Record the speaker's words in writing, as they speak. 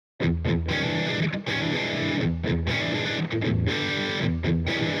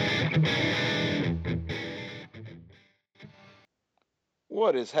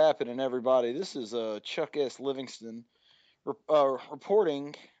What is happening, everybody? This is Chuck S. Livingston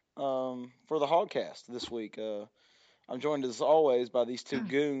reporting for the Hogcast this week. I'm joined as always by these two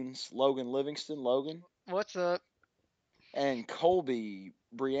goons, Logan Livingston, Logan, What's up? and Colby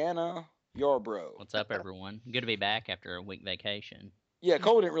Brianna Yarbrough. What's up, everyone? Good to be back after a week vacation. Yeah,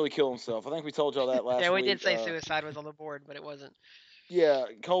 Colby didn't really kill himself. I think we told y'all that Yeah, last we did week. say suicide was on the board, but it wasn't. Yeah,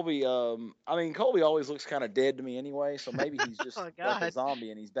 Colby. I mean, Colby always looks kind of dead to me anyway, so maybe he's just Oh like a God.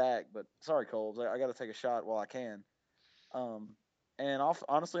 zombie and he's back. But sorry, Colbs, I got to take a shot while I can. Um, and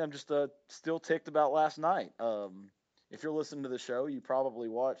honestly, I'm just still ticked about last night. If you're listening to the show, you probably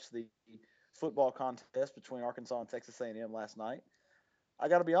watched the football contest between Arkansas and Texas A&M last night. I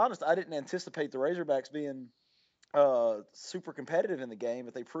got to be honest, I didn't anticipate the Razorbacks being super competitive in the game,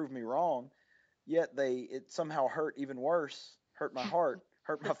 but they proved me wrong. Yet it somehow hurt my heart,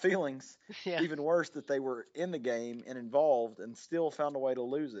 hurt my feelings Yeah. even worse that they were in the game and involved and still found a way to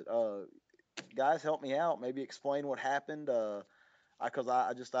lose it. Guys, help me out. Maybe explain what happened. Because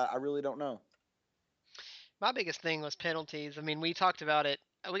I really don't know. My biggest thing was penalties. I mean, we talked about it.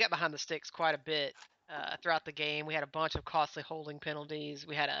 We got behind the sticks quite a bit throughout the game. We had a bunch of costly holding penalties.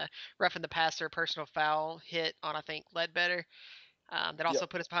 We had a rough in the passer personal foul hit on I think Ledbetter. That also Yep.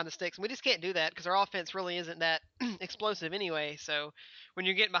 put us behind the sticks. And we just can't do that because our offense really isn't that explosive anyway. So when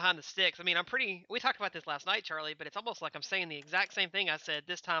you're getting behind the sticks, I mean, we talked about this last night, Charlie, but it's almost like I'm saying the exact same thing I said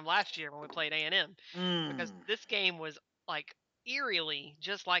this time last year when we played A&M, because Mm. this game was like eerily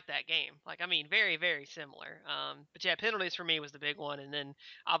just like that game. Like, I mean, very, very similar. But yeah, penalties for me was the big one. And then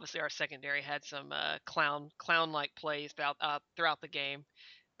obviously our secondary had some clown like plays throughout the game.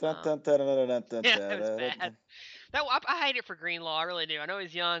 Dun, Um, dun, dun, dun, dun, dun, yeah, it dun, was dun, bad. dun. I hate it for Greenlaw. I really do. I know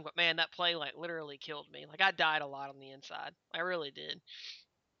he's young, but man, that play like literally killed me. Like I died a lot on the inside. I really did.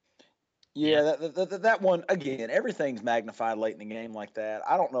 Yeah, Yeah, that one again. Everything's magnified late in the game like that.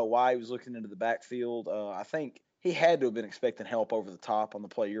 I don't know why he was looking into the backfield. I think he had to have been expecting help over the top on the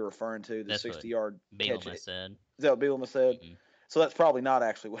play you're referring to, the that's what 60-yard catch. Bielema Is said. that what Bielema said? Hmm. So that's probably not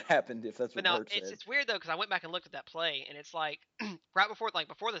actually what happened. If that's But what no, Bert it's said. it's weird though because I went back and looked at that play, and it's like right before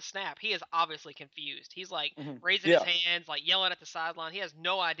the snap, he is obviously confused. He's like raising his Yeah. hands, like yelling at the sideline. He has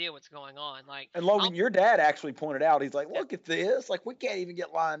no idea what's going on. Like And I'll Logan, your dad actually pointed out. He's like, yeah, "Look at this! Like, we can't even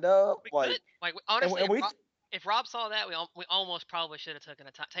get lined up. we Like, could like and, honestly and we, if Rob saw that, we almost probably should have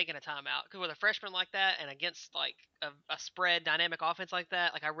taken a timeout because with a freshman like that and against like a spread dynamic offense like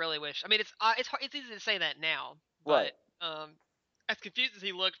that, like I really wish. I mean, it's easy to say that now, right? but as confused as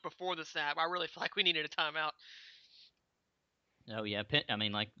he looked before the snap, I really feel like we needed a timeout. Oh yeah, I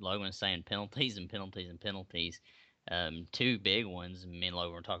mean, like Logan was saying, penalties and penalties and penalties. Two big ones. Me and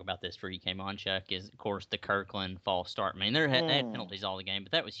Logan were talking about this before you came on, Chuck. Is of course the Kirkland false start. I mean, they had Mm. penalties all the game,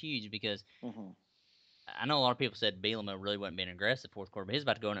 but that was huge because Hmm. I know a lot of people said Bielema really wasn't being aggressive fourth quarter, but he's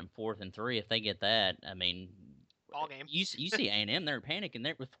about to go in at 4th and 3. If they get that, I mean, Ball game. you see A&M, they're panicking.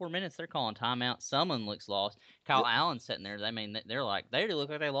 They're with 4 minutes, they're calling timeout. Someone looks lost. Kyle Yep. Allen's sitting there. I mean, they're like they look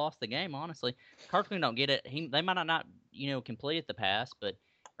like they lost the game. Honestly, Kirkland don't get it. They might not completed the pass, but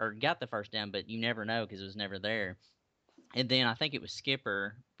or got the first down, but you never know because it was never there. And then I think it was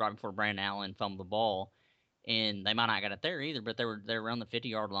Skipper right before Brandon Allen fumbled the ball, and they might not got it there either, but they were around the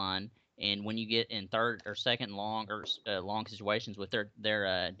 50-yard line. And when you get in third or second long or long situations with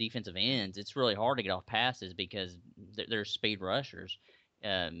their defensive ends, it's really hard to get off passes because they're speed rushers.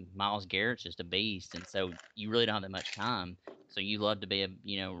 Miles Garrett's just a beast, and so you really don't have that much time. So you love to be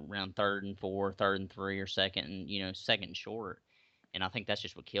around 3rd and 4, 3rd and 3, or second and short. And I think that's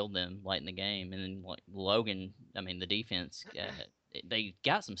just what killed them late in the game. And then like Logan, I mean the defense, they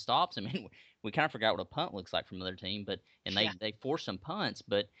got some stops. I mean we kind of forgot what a punt looks like from the other team, but and Yeah. they forced some punts,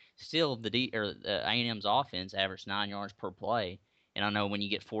 but still A&M's offense averaged 9 yards per play. And I know when you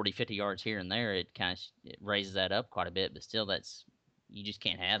get 40, 50 yards here and there, it raises that up quite a bit, but still you just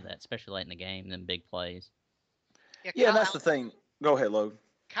can't have that, especially late in the game, them big plays. Yeah. Yeah, and that's the thing. Go ahead, Logan.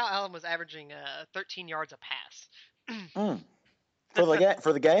 Kyle Allen was averaging 13 yards a pass Mm. For the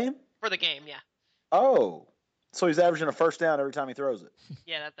game. for the game. Yeah. Oh, so he's averaging a first down every time he throws it.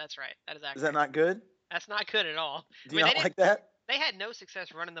 Yeah, that's right. That is Is that accurate. not good? That's not good at all. Do I you mean, not like that? they had no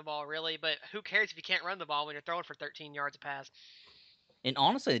success running the ball really, but who cares if you can't run the ball when you're throwing for 13 yards a pass? And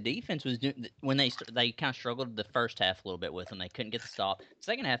honestly, the defense was doing when they kind of struggled the first half a little bit with them. They couldn't get the stop.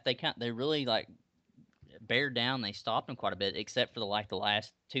 Second half, they really like bared down. They stopped them quite a bit, except for the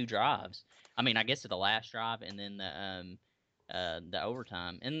last two drives. I mean, I guess the last drive and then the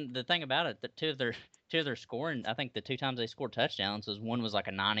overtime. And the thing about it, two of their scoring, I think the two times they scored touchdowns was one was like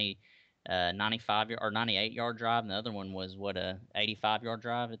a 95 or 98 yard drive, and the other one was what a 85-yard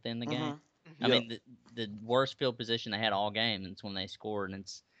drive at the end of the game. Mm-hmm. I Yep. mean, the worst field position they had all game. It's when they scored, and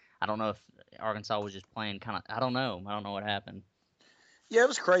I don't know if Arkansas was just playing kind of. I don't know. I don't know what happened. Yeah, it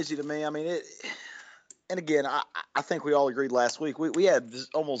was crazy to me. I mean, and again, I think we all agreed last week. We had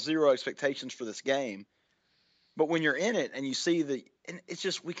almost zero expectations for this game. But when you're in it and you see and it's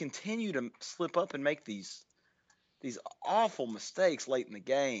just we continue to slip up and make these awful mistakes late in the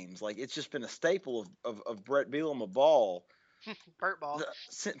games. Like it's just been a staple of Brett Bielema ball, Burt ball.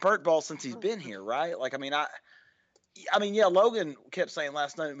 Burt ball since he's been here, right? Like I mean, yeah, Logan kept saying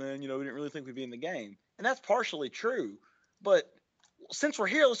last night, man, we didn't really think we'd be in the game, and that's partially true. But since we're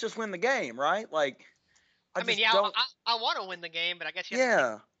here, let's just win the game, right? Like I I mean, just yeah, don't. I want to win the game, but I guess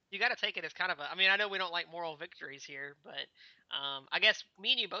Yeah, you got to take it as kind of a. I mean, I know we don't like moral victories here, but I guess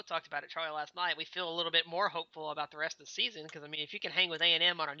me and you both talked about it, Charlie, last night. We feel a little bit more hopeful about the rest of the season because I mean, if you can hang with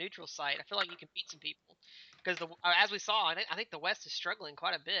A&M on a neutral site, I feel like you can beat some people. Because as we saw, I think the West is struggling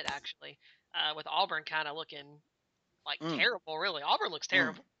quite a bit actually, with Auburn kind of looking like mm, terrible. Really, Auburn looks mm.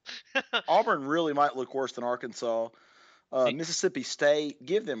 terrible. Auburn really might look worse than Arkansas. Mississippi State,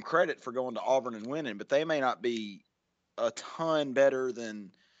 give them credit for going to Auburn and winning, but they may not be a ton better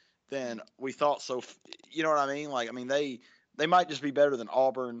than we thought. So you know what I mean? Like I mean they might just be better than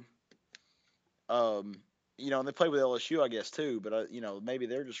Auburn. Um, and they played with LSU, I guess too. But maybe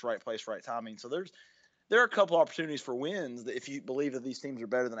they're just right place, right timing. So there are a couple opportunities for wins if you believe that these teams are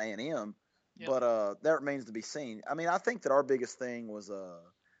better than A&M. Yep. But that remains to be seen. I mean, I think that our biggest thing was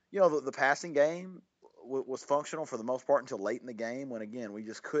the passing game was functional for the most part until late in the game when again we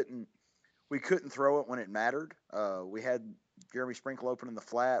just couldn't throw it when it mattered. We had Jeremy Sprinkle open in the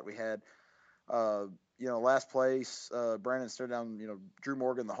flat. We had last place, Brandon stood down, Drew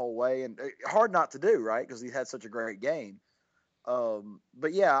Morgan the whole way, and hard not to do, right? Because he had such a great game.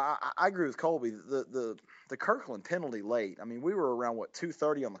 But yeah, I agree with Colby. The Kirkland penalty late. I mean, we were around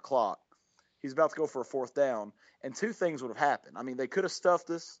 2:30 on the clock. He's about to go for a fourth down, and two things would have happened. I mean, they could have stuffed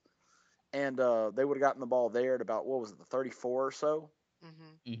us, and they would have gotten the ball there at about what was it, the 34 or so.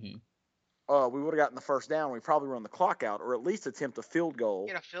 Mm-hmm. We would have gotten the first down. We probably run the clock out, or at least attempt a field goal.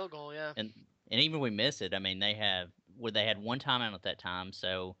 Get a field goal, yeah. And even we miss it. I mean, they had one timeout at that time,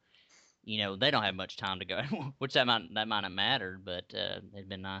 so they don't have much time to go, which that might have mattered, but it'd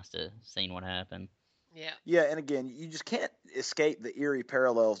been nice to seen what happened. Yeah. Yeah, and again, you just can't escape the eerie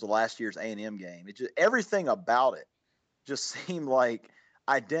parallels to last year's A&M game. It just everything about it just seemed like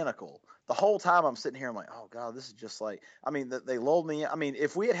identical. The whole time I'm sitting here, I'm like, oh god, this is just like. I mean, they lulled me. I mean,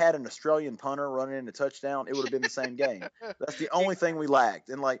 if we had an Australian punter running in a touchdown, it would have been the same game. That's the only thing we lacked.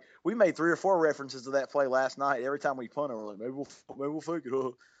 And like, we made 3 or 4 references to that play last night. Every time we punt, we're like, maybe we'll fake it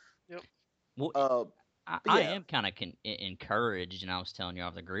up. Yep. Well, But I yeah. am kind of encouraged, and I was telling you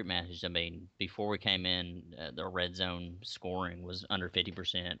off the group message. I mean, before we came in, the red zone scoring was under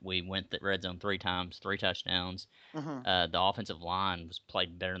 50%. We went the red zone 3 times, 3 touchdowns. Mm-hmm. The offensive line was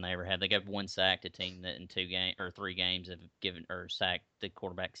played better than they ever had. They got 1 sack to a team that in 3 games have given or sacked the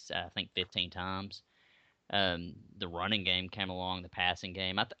quarterbacks I think 15 times. The running game came along, the passing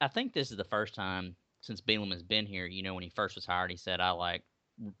game. I think this is the first time since Bielema has been here. When he first was hired, he said I like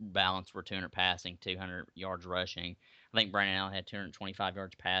balance for 200 passing, 200 yards rushing. I think Brandon Allen had 225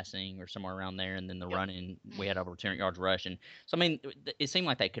 yards passing or somewhere around there, and then the running we had over 200 yards rushing. So I mean, it seemed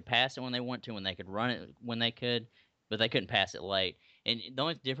like they could pass it when they want to, when they could run it when they could, but they couldn't pass it late. And the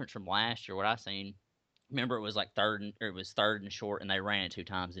only difference from last year, what I seen. Remember, it was like third and short, and they ran it 2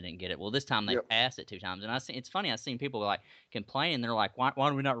 times and didn't get it. Well, this time they passed it 2 times, and it's funny. I seen people like complaining. They're like, "Why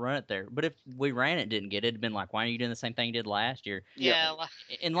do we not run it there?" But if we ran it, didn't get it, it'd been like, "Why are you doing the same thing you did last year?" Yeah.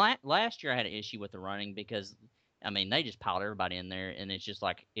 And last year I had an issue with the running because, I mean, they just piled everybody in there, and it's just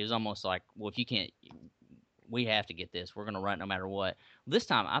like it was almost like, well, if you can't, we have to get this. We're gonna run it no matter what. This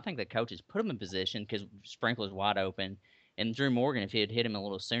time, I think the coaches put him in position because Sprinkle was wide open, and Drew Morgan, if he had hit him a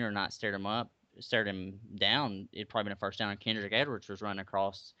little sooner, not stared him down, it'd probably been a first down. And Kendrick Edwards was running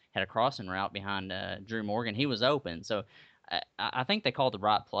across, had a crossing route behind Drew Morgan. He was open, so I think they called the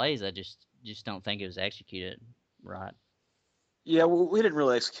right plays. I just don't think it was executed right. Yeah, well, we didn't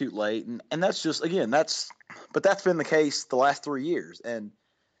really execute late, and that's just again that's been the case the last 3 years, and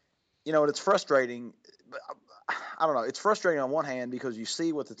and it's frustrating. I don't know. It's frustrating on one hand because you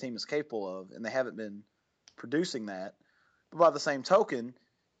see what the team is capable of, and they haven't been producing that. But by the same token,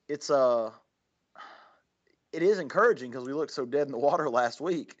 it's it is encouraging because we looked so dead in the water last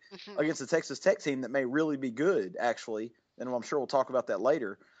week against the Texas Tech team that may really be good, actually. And I'm sure we'll talk about that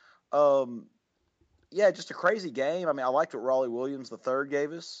later. Yeah, just a crazy game. I mean, I liked what Raleigh Williams the third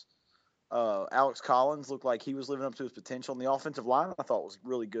gave us. Alex Collins looked like he was living up to his potential, and the offensive line I thought was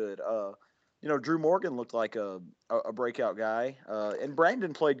really good. Drew Morgan looked like a breakout guy, and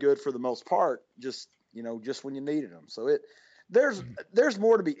Brandon played good for the most part. Just when you needed him. So there's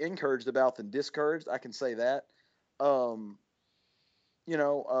more to be encouraged about than discouraged. I can say that.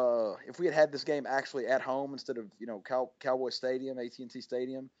 If we had this game actually at home instead of Cowboy Stadium, AT&T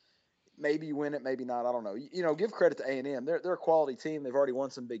Stadium, maybe you win it, maybe not. I don't know. Give credit to A&M. They're a quality team. They've already won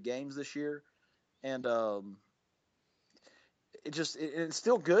some big games this year, and it's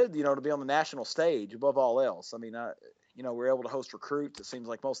still good, to be on the national stage above all else. I mean, we're able to host recruits. It seems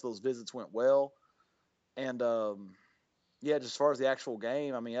like most of those visits went well, and just as far as the actual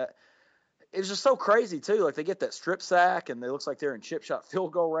game, I mean, it's just so crazy too. Like they get that strip sack, and it looks like they're in chip shot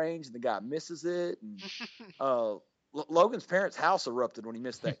field goal range, and the guy misses it. And Logan's parents' house erupted when he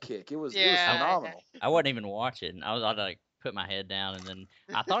missed that kick. It was phenomenal. I wasn't even watching. I like put my head down, and then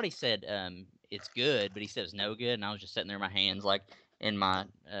I thought he said it's good, but he said it's no good, and I was just sitting there, my hands like in my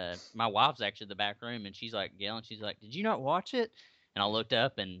my wife's actually in the back room, and she's like yelling. She's like, "Did you not watch it?" And I looked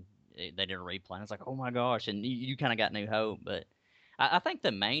up, and they did a replay. And I was like, "Oh my gosh!" And you kind of got new hope, but I think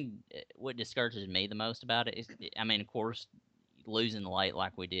the main what discourages me the most about it is, I mean, of course, losing late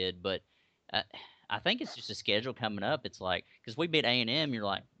like we did, but I think it's just a schedule coming up. It's like because we beat A&M, you're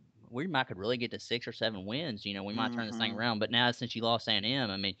like we might could really get to 6 or 7 wins. We might turn this thing around. But now since you lost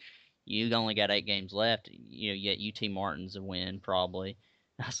A&M, I mean, you only got 8 games left. Yet UT Martin's a win probably.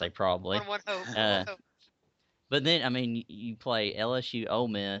 I say probably. One hope. But then, I mean, you play LSU, Ole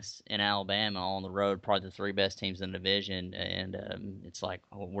Miss, and Alabama on the road, probably the 3 best teams in the division, and it's like,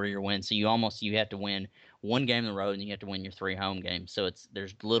 where are your wins? So you have to win 1 game on the road, and you have to win your 3 home games. So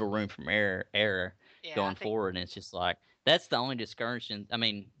there's little room for error going forward, and it's just like that's the only discouraging. I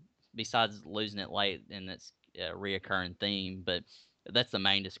mean, besides losing it late, and that's a reoccurring theme, but that's the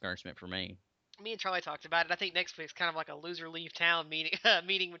main discouragement for me. Me and Charlie talked about it. I think next week's kind of like a loser leave town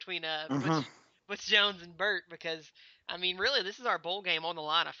meeting between Butch Jones and BERT, because I mean, really, this is our bowl game on the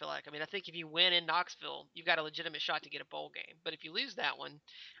line. I feel like. I mean, I think if you win in Knoxville, you've got a legitimate shot to get a bowl game. But if you lose that one,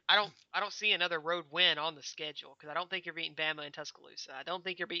 I don't see another road win on the schedule, because I don't think you're beating Bama and Tuscaloosa. I don't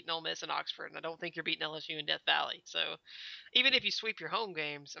think you're beating Ole Miss and Oxford, and I don't think you're beating LSU and Death Valley. So even if you sweep your home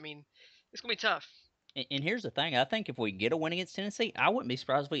games, I mean, it's gonna be tough. And here's the thing: I think if we get a win against Tennessee, I wouldn't be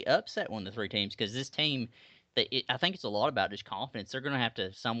surprised if we upset one of the 3 teams, because this team, I think it's a lot about just confidence. They're going to have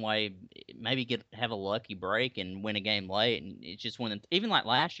to some way maybe have a lucky break and win a game late, and it's just even like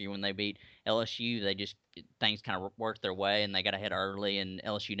last year when they beat LSU, they just things kind of worked their way and they got ahead early, and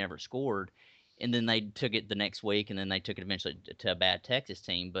LSU never scored, and then they took it the next week, and then they took it eventually to a bad Texas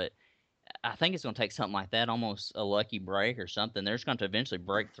team, but. I think it's going to take something like that, almost a lucky break or something. They're just going to eventually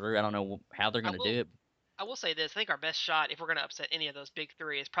break through. I don't know how they're going to do it. I will say this: I think our best shot, if we're going to upset any of those big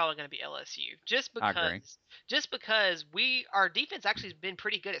 3, is probably going to be LSU. Just because our defense actually has been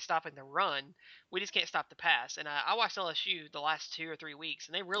pretty good at stopping the run. We just can't stop the pass. And I watched LSU the last 2 or 3 weeks,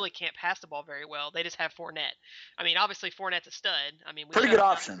 and they really can't pass the ball very well. They just have Fournette. I mean, obviously Fournette's a stud. I mean, pretty good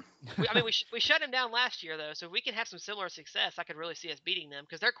option. We shut him down last year though, so if we can have some similar success, I could really see us beating them,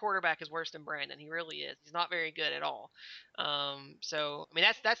 because their quarterback is worse than Brandon. He really is. He's not very good at all. So I mean,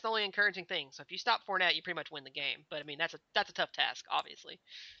 that's the only encouraging thing. So if you stop Fournette, you pretty much win the game. But I mean, that's a tough task, obviously.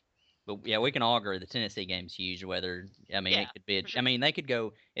 But yeah, we can all agree the Tennessee game's huge. Whether it could be. Sure. I mean, they could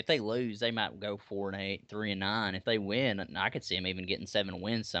go if they lose, they might go 4-8, 3-9. If they win, I could see them even getting 7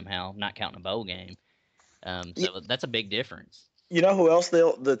 wins somehow, not counting a bowl game. So that's a big difference. You know who else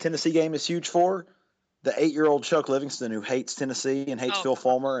the Tennessee game is huge for? The 8-year-old Chuck Livingston, who hates Tennessee and hates Phil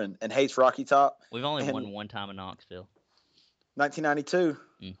Fulmer and hates Rocky Top. We've only won 1 time in Knoxville. 1992.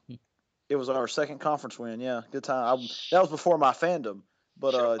 Mm-hmm. It was our second conference win. Yeah, good time. That was before my fandom.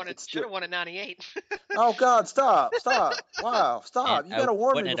 But should have won at 98. Oh God, stop. Wow, stop. You got to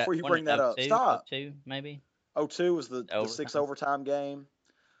warn me before you bring that up. 02, Stop. 02 maybe. 02 was the 6 overtime game.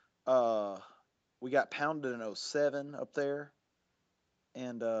 We got pounded in 07 up there.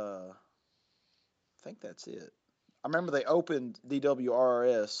 And I think that's it. I remember they opened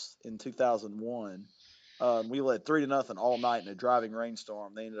DWRS in 2001. We led 3-0 all night in a driving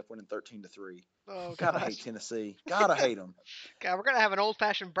rainstorm. They ended up winning 13-3. Oh, gotta hate Tennessee. Gotta hate them. God, we're gonna have an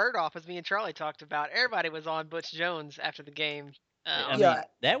old-fashioned bird off, as me and Charlie talked about. Everybody was on Butch Jones after the game. I mean,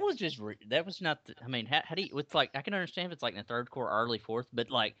 that was just that was not. I mean, how do you? It's like I can understand if it's like in the third quarter, early fourth,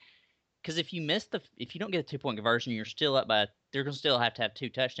 but like, because if you don't get a 2-point conversion, you're still up by. They're gonna still have to have 2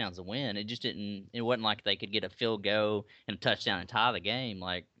 touchdowns to win. It just didn't. It wasn't like they could get a field goal and a touchdown and tie the game.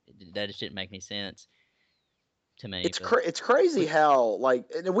 Like that just didn't make any sense to me. It's crazy how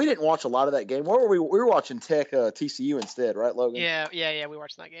and we didn't watch a lot of that game. Where were we? We were watching Tech TCU instead, right, Logan? Yeah. We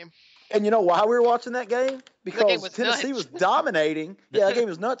watched that game. And you know why we were watching that game? That game Because was Tennessee nuts. was dominating. Yeah, that game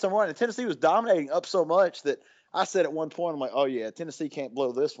was nuts. I'm right. And Tennessee was dominating up so much that I said at one point, I'm like, oh yeah, Tennessee can't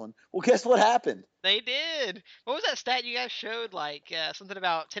blow this one. Well, guess what happened? They did. What was that stat you guys showed? Something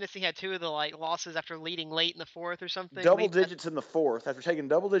about Tennessee had 2 of the losses after leading late in the fourth or something. Double digits in the fourth. After taking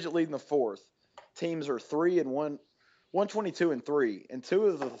double-digit lead in the fourth, teams are 3-1, 122-3, and 2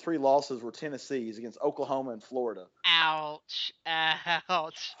 of the 3 losses were Tennessee's against Oklahoma and Florida. Ouch!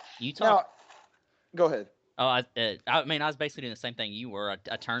 Ouch! Now, go ahead. Oh, I mean, I was basically doing the same thing you were.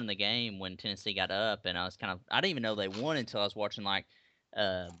 I turned the game when Tennessee got up, and I didn't even know they won until I was watching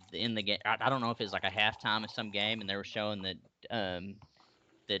in the game. I don't know if it was like a halftime of some game, and they were showing that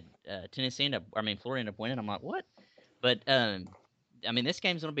Florida ended up winning. I'm like, what? But I mean, this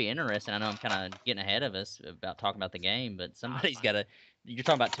game's gonna be interesting. I know I'm kind of getting ahead of us about talking about the game, but somebody's got to. You're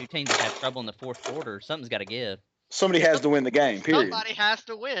talking about 2 teams that have trouble in the fourth quarter. Something's got to give. Somebody has to win the game, period. Somebody has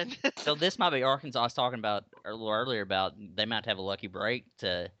to win. So this might be Arkansas. I was talking about a little earlier about they might have a lucky break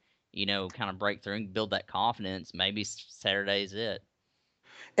to, kind of break through and build that confidence. Maybe Saturday's it.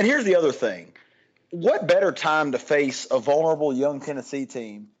 And here's the other thing. What better time to face a vulnerable young Tennessee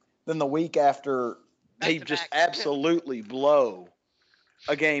team than the week after they just absolutely blow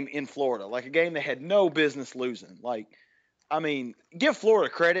a game in Florida, like a game they had no business losing. Give Florida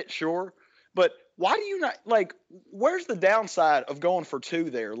credit, sure, but why do you not where's the downside of going for 2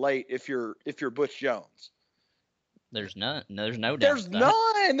 there late if you're Butch Jones? There's none. There's no downside. There's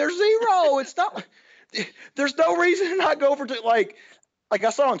none. There's zero. It's not. There's no reason to not go for 2. Like I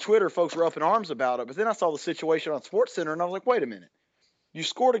saw on Twitter, folks were up in arms about it, but then I saw the situation on SportsCenter, and I was like, wait a minute. You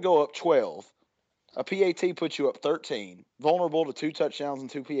score to go up 12. A PAT puts you up 13. Vulnerable to 2 touchdowns and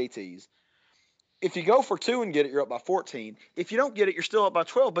 2 PATs. If you go for 2 and get it, you're up by 14. If you don't get it, you're still up by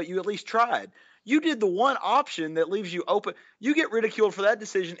 12, but you at least tried. You did the one option that leaves you open. You get ridiculed for that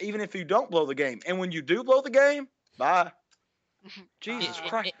decision even if you don't blow the game. And when you do blow the game, bye. Jesus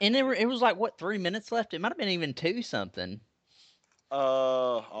Christ. And it was like, what, 3 minutes left? It might have been even 2 something.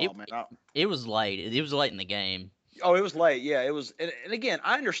 It was late. It was late in the game. Oh, it was late. Yeah, it was. And again,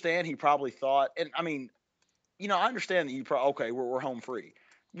 I understand he probably thought, and I mean, I understand that you probably, we're home free.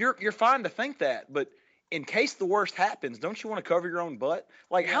 You're fine to think that, but in case the worst happens, don't you want to cover your own butt?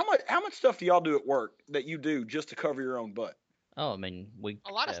 How much stuff do y'all do at work that you do just to cover your own butt? Oh, I mean,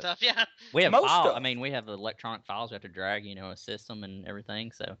 a lot of stuff, yeah. We have files. I mean, we have electronic files we have to drag, a system and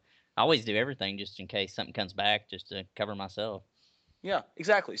everything. So I always do everything just in case something comes back, just to cover myself. Yeah,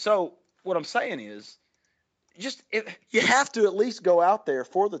 exactly. So what I'm saying is, you have to at least go out there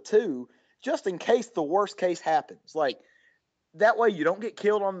for the 2, just in case the worst case happens. That way you don't get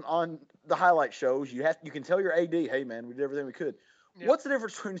killed on the highlight shows. You can tell your AD, hey man, we did everything we could. Yep. What's the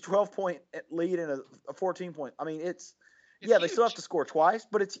difference between a 12-point lead and a 14-point? I mean, it's they huge. still have to score twice,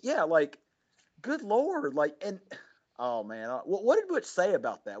 but it's good Lord, oh man, what did Butch say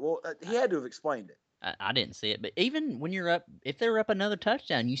about that? Well, he had to have explained it. I didn't see it, but even when you're up, if they're up another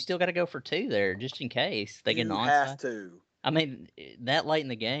touchdown, you still got to go for 2 there, just in case they get an onside. You have to. I mean, that late in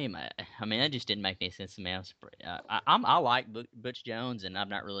the game, I mean, that just didn't make any sense to me. I like Butch Jones, and I've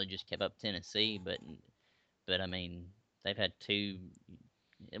not really just kept up Tennessee, but I mean, they've had 2.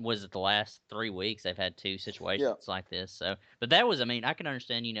 Was it the last 3 weeks they've had 2 situations like this? So, but that was, I mean, I can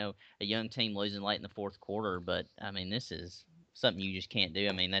understand, a young team losing late in the fourth quarter, but I mean, this is something you just can't do.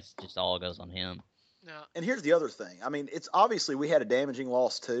 I mean, that's just all goes on him. No. And here's the other thing. I mean, it's obviously we had a damaging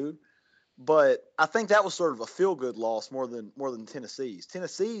loss too, but I think that was sort of a feel-good loss more than Tennessee's.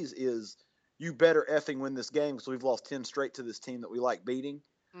 Tennessee's is you better effing win this game because we've lost 10 straight to this team that we like beating.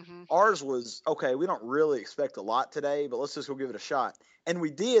 Mm-hmm. Ours was, okay, we don't really expect a lot today, but let's just go give it a shot. And we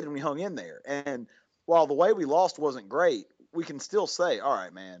did, and we hung in there. And while the way we lost wasn't great, we can still say, all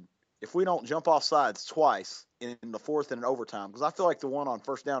right, man, if we don't jump off sides twice in the fourth and in overtime, because I feel like the one on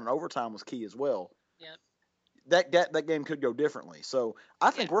first down in overtime was key as well. Yep. That game could go differently. So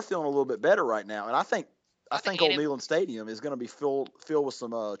I think we're feeling a little bit better right now, and I think Old Neyland Stadium is going to be filled with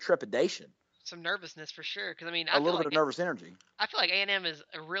some trepidation, some nervousness for sure. Because I mean, a little bit of nervous energy. I feel like A&M is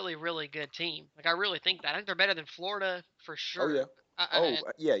a really, really good team. I really think that. I think they're better than Florida for sure. Oh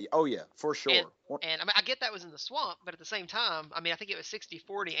yeah. Oh yeah, for sure. And I mean, I get that was in the swamp, but at the same time, I mean, I think it was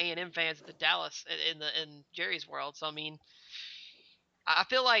 60-40 A&M fans at the Dallas in Jerry's world. So I mean, I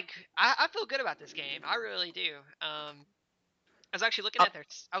feel like I feel good about this game. I really do. I was actually looking at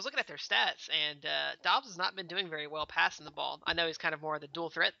their stats, and Dobbs has not been doing very well passing the ball. I know he's kind of more of the dual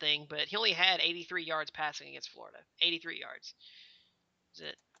threat thing, but he only had 83 yards passing against Florida. 83 yards. Is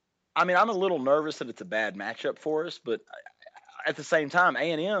it? I mean, I'm a little nervous that it's a bad matchup for us, but at the same time,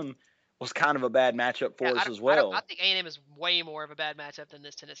 A&M was kind of a bad matchup Yeah, for us as I well. think A&M is way more of a bad matchup than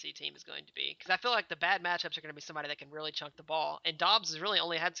this Tennessee team is going to be, because I feel like the bad matchups are going to be somebody that can really chunk the ball. And Dobbs has really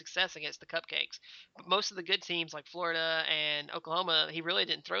only had success against the cupcakes, but most of the good teams like Florida and Oklahoma, he really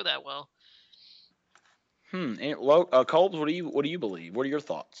didn't throw that well. And, Colbs, what do you believe? What are your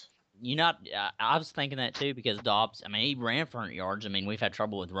thoughts? I was thinking that too because Dobbs, I mean, he ran for 100 yards. I mean, we've had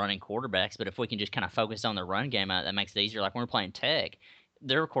trouble with running quarterbacks, but if we can just kind of focus on the run game, that makes it easier. Like when we're playing Tech,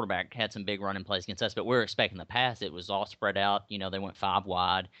 their quarterback had some big running plays against us, but we were expecting the pass. It was all spread out. They went 5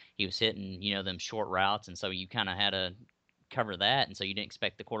 wide. He was hitting, them short routes, and so you kind of had to cover that, and so you didn't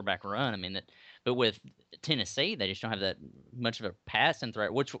expect the quarterback run. I mean, but with Tennessee, they just don't have that much of a passing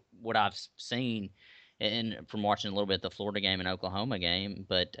threat, which what I've seen and from watching a little bit of the Florida game and Oklahoma game.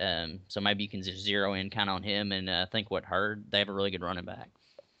 But so maybe you can just zero in kind of on him and think what Hurd. They have a really good running back.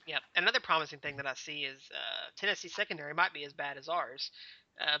 Yeah, another promising thing that I see is Tennessee secondary might be as bad as ours.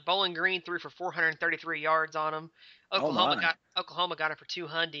 Bowling Green threw for 433 yards on them. Oh my! Oklahoma got him for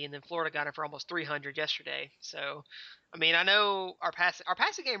 200, and then Florida got him for almost 300 yesterday. So, I mean, I know our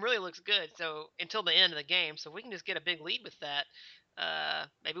passing game really looks good. So until the end of the game, so if we can just get a big lead with that,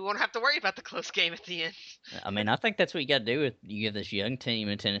 maybe we won't have to worry about the close game at the end. I mean, I think that's what you got to do with you have this young team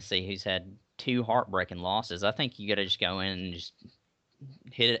in Tennessee who's had 2 heartbreaking losses. I think you got to just go in and just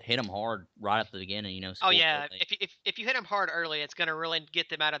hit them hard right at the beginning. Oh yeah, if you hit them hard early, it's gonna really get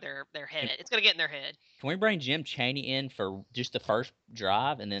them out of their head. It's gonna get in their head. Can we bring Jim Chaney in for just the first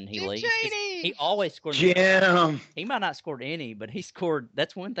drive and then he Jim leaves? Chaney! He always scored. Jim! He might not scored any, but he scored.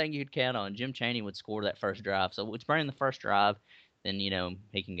 That's one thing you'd count on. Jim Chaney would score that first drive. So let's bring in the first drive, then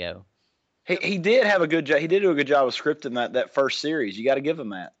he can go. He did have a good job. He did do a good job of scripting that first series. You got to give him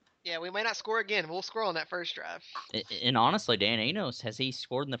that. Yeah, we may not score again. We'll score on that first drive. And honestly, Dan Enos, has he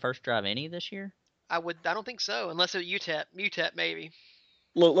scored in the first drive any this year? I don't think so, unless it's UTEP maybe.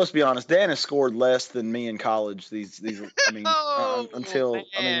 Look, let's be honest. Dan has scored less than me in college. These I mean, until man.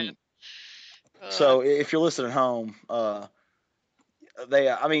 I mean. So if you're listening at home, I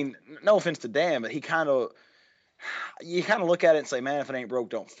mean, no offense to Dan, but you kind of look at it and say, man, if it ain't broke,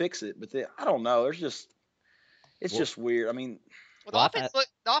 don't fix it. But I don't know. It's just weird. I mean, the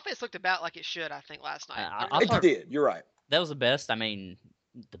offense looked about like it should. I think last night. It did. You're right. That was the best. I mean,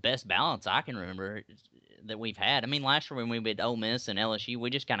 the best balance I can remember that we've had. I mean, last year when we beat Ole Miss and LSU,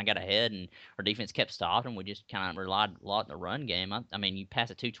 we just kind of got ahead and our defense kept stopping. We just kind of relied a lot on the run game. I mean, you pass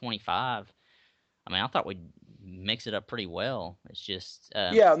a 225. I mean, I thought we'd mix it up pretty well. It's just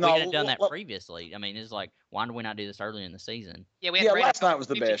we had done that previously. I mean, it's like, why did we not do this earlier in the season? Yeah, last night was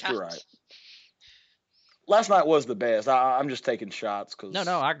the best. You're right. Last night was the best. I'm just taking shots because.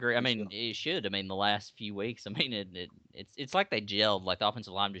 No, I agree. I mean, it should. I mean, the last few weeks. I mean, it's like they gelled. Like the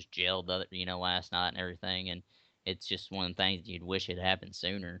offensive line just gelled, last night and everything. And it's just one of the things you'd wish it happened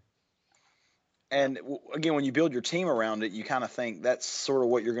sooner. And again, when you build your team around it, you kind of think that's sort of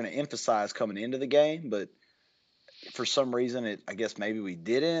what you're going to emphasize coming into the game. But for some reason, I guess maybe we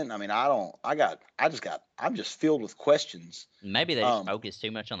didn't. I mean, I'm just filled with questions. Maybe they just focused too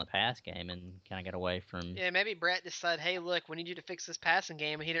much on the pass game and kind of got away from. Yeah, maybe Brett decided, hey, look, we need you to fix this passing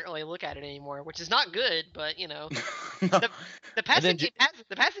game, and he didn't really look at it anymore, which is not good. But No. the passing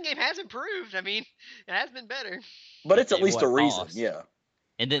game has improved. I mean, it has been better. But it's at least a reason, yeah.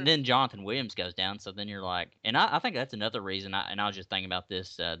 And then Jonathan Williams goes down, so then you're like, and I think that's another reason. I was just thinking about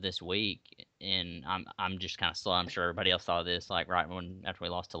this this week, and I'm just kind of slow. I'm sure everybody else saw this like right after we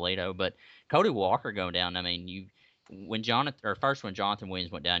lost Toledo, but Cody Walker going down. I mean, when Jonathan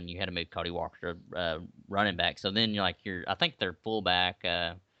Williams went down, you had to move Cody Walker to running back. So then I think their fullback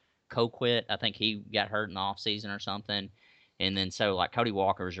Coquit. I think he got hurt in the offseason or something, and then so like Cody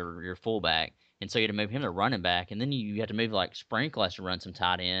Walker's your fullback. And so you had to move him to running back, and then you had to move like Sprinkle has to run some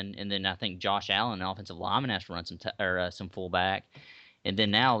tight end, and then I think Josh Allen, an offensive lineman, has to run some fullback, and then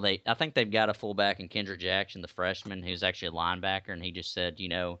now I think they've got a fullback in Kendrick Jackson, the freshman, who's actually a linebacker, and he just said,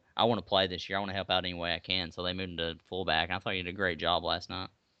 I want to play this year, I want to help out any way I can, so they moved him to fullback, and I thought he did a great job last night.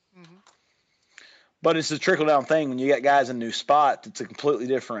 Mm-hmm. But it's a trickle down thing when you got guys in a new spot. It's a completely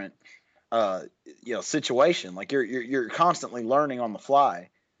different, situation. Like you're constantly learning on the fly.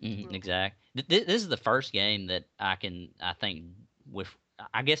 Mm-hmm, exactly. This is the first game that I think with,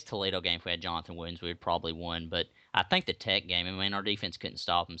 I guess Toledo game, if we had Jonathan Williams, we would probably won. But I think the Tech game, I mean, our defense couldn't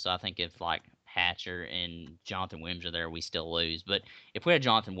stop him. So I think if like Hatcher and Jonathan Williams are there, we still lose. But if we had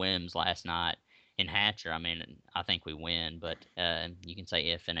Jonathan Williams last night and Hatcher, I mean, I think we win. But you can say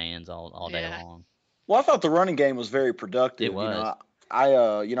if and ands all day long. Well, I thought the running game was very productive. It was.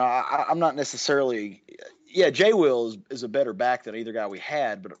 I'm not necessarily, Jay Will is a better back than either guy we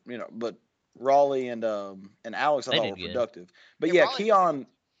had, but Raleigh and Alex I They thought did were good. productive. But Yeah, Raleigh- Keon,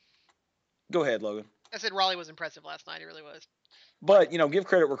 go ahead, Logan. I said Raleigh was impressive last night. He really was. But give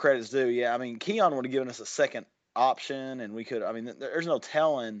credit where credit's due. Yeah, I mean Keon would have given us a second option, and we could. I mean, there's no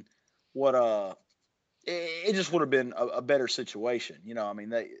telling what it just would have been a better situation. I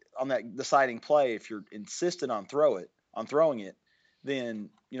mean, on that deciding play, if you're insistent on throwing it, then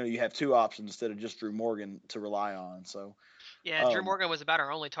you have two options instead of just Drew Morgan to rely on. So Yeah, Drew Morgan was about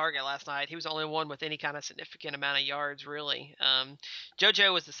our only target last night. He was the only one with any kind of significant amount of yards, really.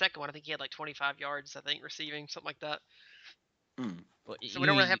 JoJo was the second one. I think he had like 25 yards, I think, receiving, something like that. Well, So we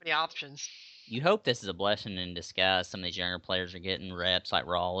don't really have any options. You hope this is a blessing in disguise. Some of these younger players are getting reps like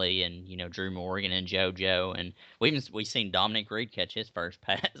Raleigh and Drew Morgan and JoJo, and we've seen Dominic Reed catch his first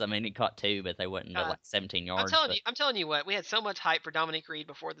pass. I mean, he caught two, but they wasn't but like 17 yards. I'm telling you what, we had so much hype for Dominic Reed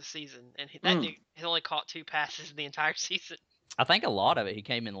before the season, and that dude has only caught 2 passes in the entire season. I think a lot of it, he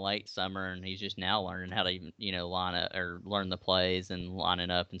came in late summer, and he's just now learning how to even, line up or learn the plays and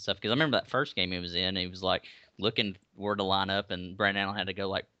lining up and stuff. Because I remember that first game he was in, he was like looking where to line up, and Brandon Allen had to go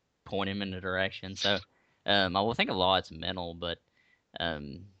like point him in the direction. So I will think a lot it's mental, but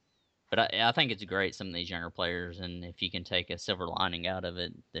I think it's great, some of these younger players, and if you can take a silver lining out of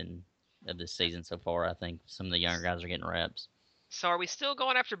it, then of this season so far, I think some of the younger guys are getting reps. So are we still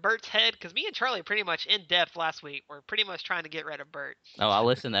going after Bert's head? Because me and Charlie pretty much in depth last week. We're pretty much trying to get rid of Bert. Oh, I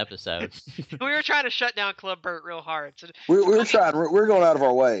listened to the episode. We were trying to shut down Club Bert real hard. So we're trying. We're going out of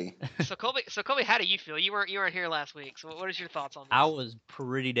our way. So Colby, how do you feel? You weren't here last week. So what is your thoughts on this? I was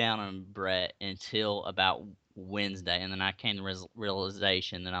pretty down on Brett until about Wednesday, and then I came to the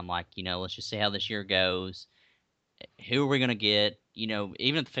realization that I'm like, let's just see how this year goes. Who are we gonna get?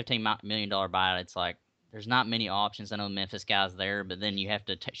 Even at the $15 million buyout, it's like there's not many options. I know the Memphis guy's there, but then you have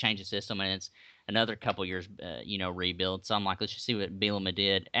to change the system, and it's another couple years, rebuild. So I'm like, let's just see what Bielema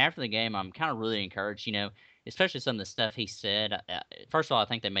did. After the game, I'm kind of really encouraged, especially some of the stuff he said. First of all, I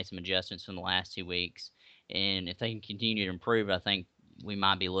think they made some adjustments from the last 2 weeks, and if they can continue to improve, I think we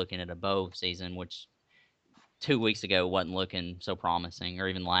might be looking at a bowl season, which 2 weeks ago wasn't looking so promising, or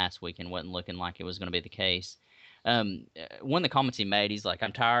even last weekend wasn't looking like it was going to be the case. One of the comments he made, he's like,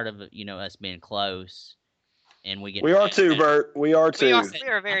 I'm tired of us being close. And we are too, Bert. We are too. We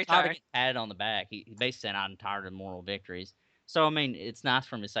are very tired. Of getting patted on the back. He basically said, I'm tired of moral victories. So, I mean, it's nice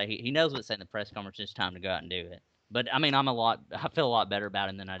for him to say he knows what's in the press conference. It's time to go out and do it. But, I mean, I feel a lot better about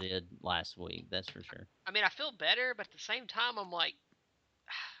him than I did last week. That's for sure. I mean, I feel better, but at the same time, I'm like,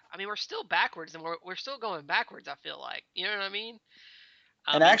 I mean, we're still backwards, and we're still going backwards, I feel like. You know what I mean?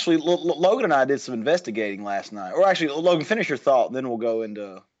 And actually, Logan and I did some investigating last night. Or actually, Logan, finish your thought, then we'll go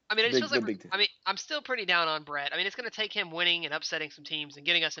into... I mean, it feels like I'm still pretty down on Brett. I mean, it's going to take him winning and upsetting some teams and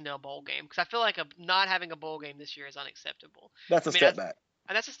getting us into a bowl game, because I feel like not having a bowl game this year is unacceptable. That's a step back.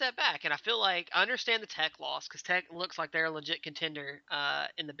 And that's a step back, and I feel like I understand the Tech loss, because Tech looks like they're a legit contender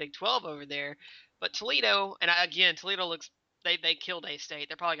in the Big 12 over there. But Toledo, Toledo looks they killed A-State.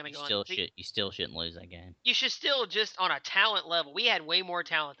 They're probably going to go on. You still shouldn't lose that game. You should still, just on a talent level, we had way more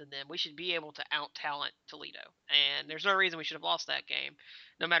talent than them. We should be able to out-talent Toledo. And there's no reason we should have lost that game,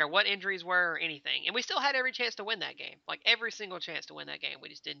 no matter what injuries were or anything. And we still had every chance to win that game. Like, every single chance to win that game. We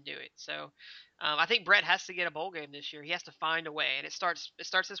just didn't do it. So, I think Brett has to get a bowl game this year. He has to find a way. And it starts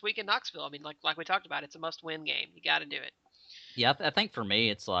this week in Knoxville. I mean, like we talked about, it's a must-win game. You got to do it. Yeah, I think for me,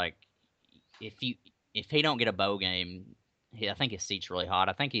 it's like, if he don't get a bowl game, I think his seat's really hot.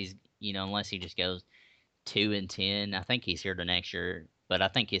 I think he's, unless he just goes 2-10, I think he's here to next year. But I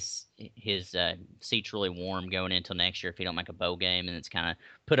think his seat's really warm going into next year if he don't make a bowl game, and it's kind of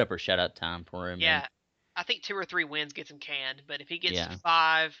put up or shut up time for him. Yeah, I think 2 or 3 wins gets him canned. But if he gets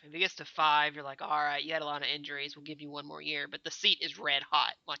to 5, you're like, all right, you had a lot of injuries. We'll give you 1 more year. But the seat is red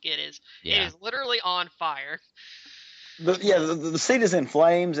hot, like it is. Yeah. It is literally on fire. The seat is in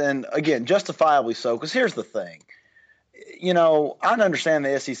flames, and again, justifiably so. Because here's the thing. I understand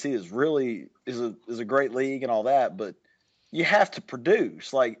the SEC is a great league and all that, but you have to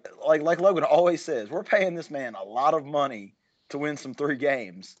produce. Like Logan always says, we're paying this man a lot of money to win some 3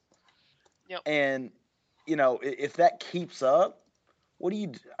 games. Yep. And if that keeps up, what do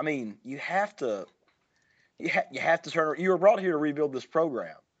you? I mean, you have to turn. You were brought here to rebuild this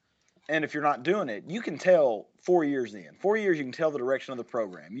program, and if you're not doing it, you can tell 4 years in. 4 years, you can tell the direction of the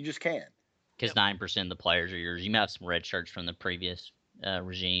program. You just can. Because 9% of the players are yours. You might have some red shirts from the previous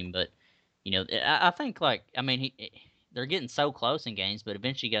regime, but I think they're getting so close in games, but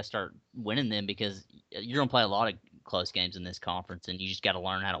eventually you got to start winning them, because you're gonna play a lot of close games in this conference, and you just got to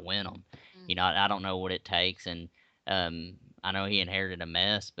learn how to win them. Mm-hmm. I don't know what it takes, and I know he inherited a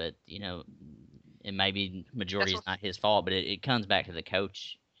mess, but and maybe majority is not his fault, but it comes back to the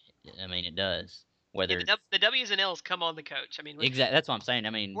coach. I mean, it does. Whether the W's and L's come on the coach. I mean, exactly, that's what I'm saying. I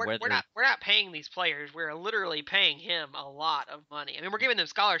mean, we're not paying these players. We're literally paying him a lot of money. I mean, we're giving them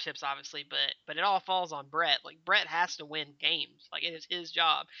scholarships, obviously, but it all falls on Brett. Like Brett has to win games. Like it is his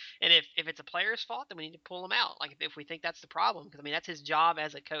job. And if it's a player's fault, then we need to pull him out. Like if we think that's the problem, because I mean that's his job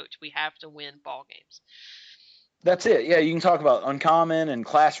as a coach. We have to win ball games. That's it. Yeah, you can talk about uncommon and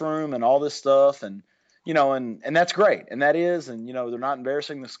classroom and all this stuff, and and that's great, and that is, and they're not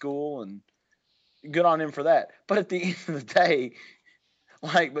embarrassing the school, and good on them for that. But at the end of the day,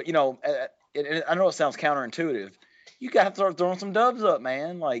 but I know it sounds counterintuitive. You got to start throwing some dubs up,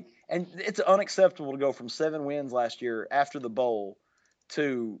 man. And it's unacceptable to go from 7 wins last year after the bowl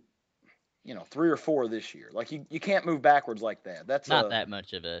to 3 or 4 this year. Like you can't move backwards like that. That's not that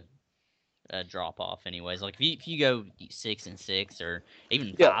much of a drop off, anyways. Like if you go 6-6 or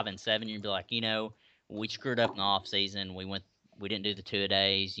even 5-7, you'd be like, we screwed up in the off season. We didn't do the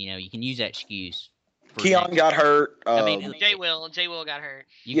 2-a-days. You can use that excuse. Keon got hurt. I mean, Jay Will got hurt.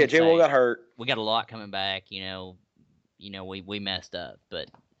 Jay Will got hurt. We got a lot coming back. We messed up, but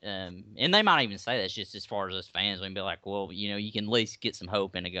and they might even say that's just as far as us fans. We can be like, well, you can at least get some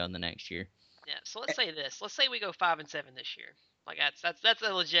hope in to go in the next year. Yeah. So let's say this. Let's say we go 5-7 this year. Like that's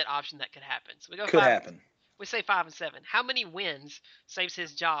a legit option that could happen. So we go happen. We say 5-7. How many wins saves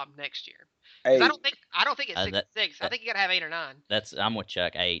his job next year? 8. I don't think it's 6-6. I think you gotta have 8 or 9. I'm with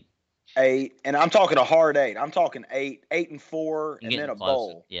Chuck. 8. 8, and I'm talking a hard 8. I'm talking 8-4, and then a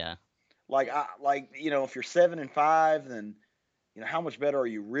bowl. Yeah. If you're 7-5, then how much better are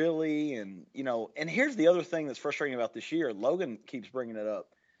you really? And and here's the other thing that's frustrating about this year. Logan keeps bringing it up.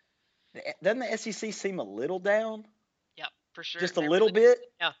 Doesn't the SEC seem a little down? Yep, for sure. Just a little bit.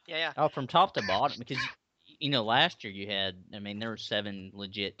 Yeah. Oh, from top to bottom, because last year there were 7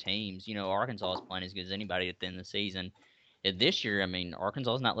 legit teams. Arkansas was playing as good as anybody at the end of the season. This year,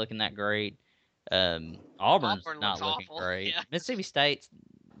 Arkansas is not looking that great. Auburn's not looking great. Yeah. Mississippi State's,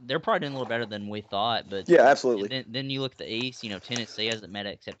 they're probably doing a little better than we thought. But yeah, absolutely. Then you look at the East. Tennessee hasn't met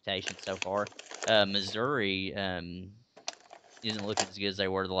expectations so far. Missouri isn't looking as good as they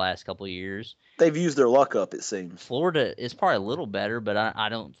were the last couple of years. They've used their luck up, it seems. Florida is probably a little better, but I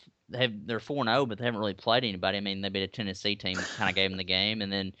don't. They're 4-0, but they haven't really played anybody. I mean, they beat a Tennessee team, kind of gave them the game,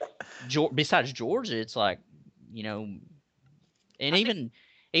 and then besides Georgia, it's like and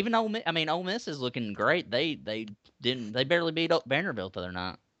even Ole Miss. I mean, Ole Miss is looking great. They barely beat Vanderbilt the other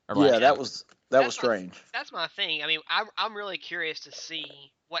night. Yeah, that was strange. That's my thing. I mean, I'm really curious to see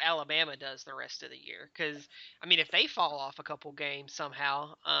what Alabama does the rest of the year, because I mean, if they fall off a couple games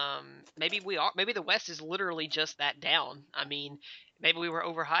somehow, maybe the West is literally just that down. I mean, maybe we were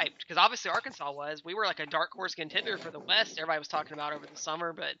overhyped, because obviously Arkansas was. We were like a dark horse contender for the West. Everybody was talking about over the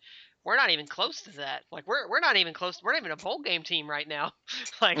summer, but we're not even close to that. Like we're not even close. We're not even a bowl game team right now.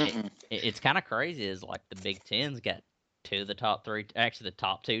 It's kind of crazy. Is like the Big Ten's got 2 of the top 3, actually the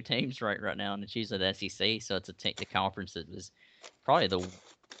top 2 teams right now, and it's usually the SEC. So it's the conference that was probably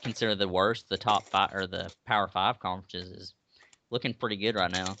considered the worst. The top 5 or the Power 5 conferences is looking pretty good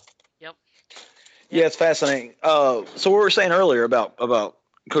right now. Yep. Yeah, it's fascinating. So what we were saying earlier about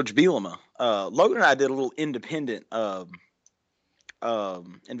Coach Bielema, Logan and I did a little independent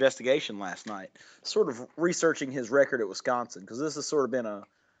investigation last night, sort of researching his record at Wisconsin, because this has sort of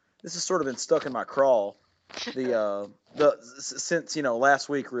been stuck in my craw since last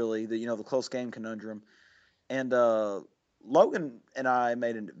week, really, the close game conundrum. And Logan and I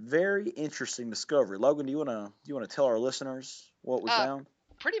made a very interesting discovery. Logan, do you want to tell our listeners what we found?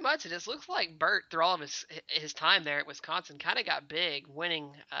 Pretty much, it just looks like BERT, through all of his time there at Wisconsin, kind of got big, winning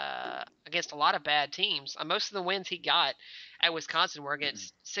against a lot of bad teams. Most of the wins he got at Wisconsin were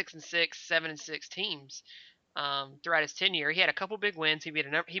against 6-6, 7-6 teams throughout his tenure. He had a couple big wins. He beat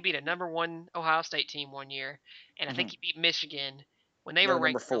a number 1 Ohio State team one year, and I think he beat Michigan when they were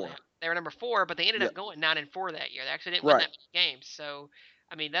ranked number 4. They were number 4, but they ended up going 9-4 that year. They actually didn't win that many games. So,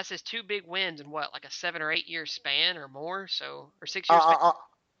 I mean, that's his 2 big wins in like a 7 or 8 year span or more. So, or 6 years.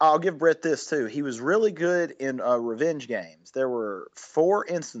 I'll give Brett this too. He was really good in revenge games. There were 4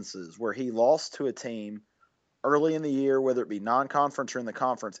 instances where he lost to a team early in the year, whether it be non-conference or in the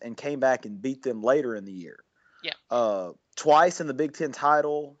conference, and came back and beat them later in the year. Yeah. Twice in the Big Ten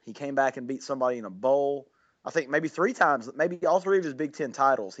title, he came back and beat somebody in a bowl. I think maybe 3 times, maybe all 3 of his Big Ten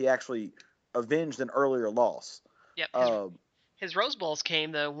titles, he actually avenged an earlier loss. Yep. His Rose Bowls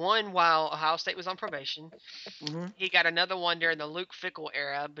came, the one while Ohio State was on probation. Mm-hmm. He got another one during the Luke Fickell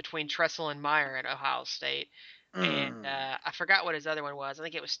era between Tressel and Meyer at Ohio State. And I forgot what his other one was. I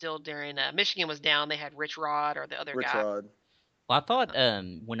think it was still during Michigan was down. They had Rich Rod or the other guy. Rod. Well, I thought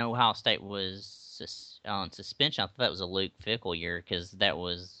when Ohio State was on suspension. I thought that was a Luke Fickle year because that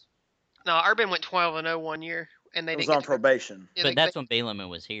was. No, Urban went 12-0 one year, and they It was didn't on get probation. Yeah, But that's when Bielema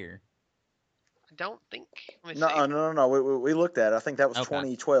was here. I don't think. Let me No, see. no. We looked at it. I think that was Okay.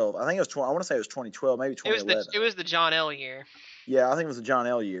 2012. I think it was I want to say it was 2012, maybe 2011. It was the John L year. Yeah, I think it was the John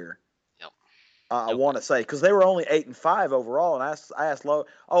L year. Yep. I Okay. want to say because they were only 8-5 overall, and I asked Lowe.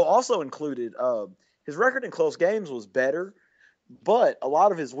 Oh, also included his record in close games was better, but a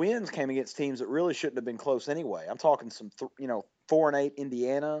lot of his wins came against teams that really shouldn't have been close anyway. I'm talking some 4-8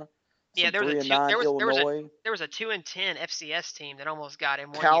 Indiana, Yeah, some there was a 3-9 Illinois, there was a 2-10 FCS team that almost got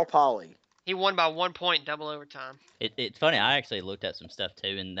him one Cal year. Poly. He won by 1 point in double overtime. It's funny. I actually looked at some stuff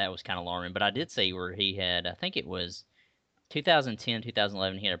too, and that was kind of alarming. But I did see where he had. I think it was 2010,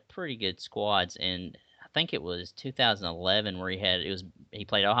 2011. He had a pretty good squads, and I think it was 2011 where he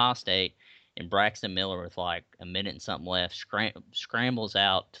played Ohio State, and Braxton Miller with like a minute and something left scrambles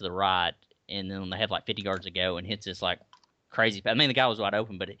out to the right, and then they have like 50 yards to go and hits this like crazy. I mean, the guy was wide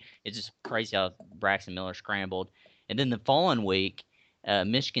open, but it's just crazy how Braxton Miller scrambled. And then the following week,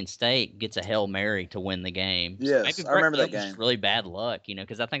 Michigan State gets a Hail Mary to win the game. Yes, So maybe I remember that was game. just really bad luck,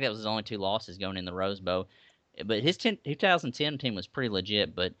 because I think that was his only 2 losses going in the Rose Bowl. But his 2010 team was pretty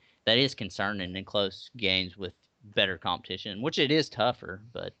legit, but that is concerning in close games with better competition, which it is tougher.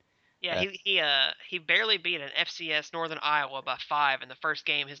 But yeah, he barely beat an FCS Northern Iowa by 5 in the first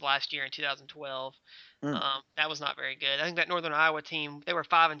game his last year in 2012. That was not very good. I think that Northern Iowa team, they were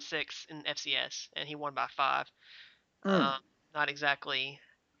 5-6 in FCS, and he won by 5. Not exactly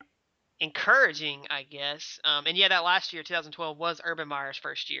encouraging, I guess. And yeah, that last year, 2012, was Urban Meyer's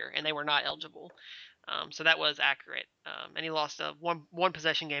first year, and they were not eligible. So that was accurate. And he lost a one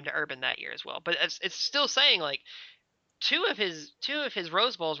possession game to Urban that year as well. But it's still saying like two of his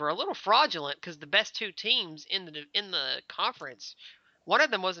Rose Bowls were a little fraudulent because the best 2 teams in the conference, one of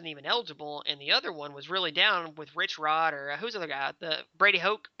them wasn't even eligible, and the other one was really down with Rich Rod or who's the other guy, the Brady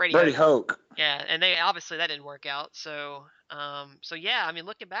Hoke. Brady Hoke. Yeah, and they obviously that didn't work out. So yeah, I mean,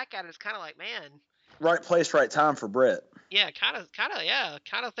 looking back at it, it's kind of like, man, Right place, right time for Brett. yeah, kind of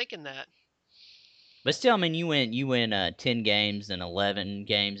thinking that. But still, I mean, you win 10 games and 11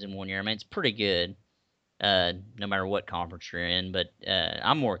 games in 1 year. I mean, it's pretty good, no matter what conference you're in. But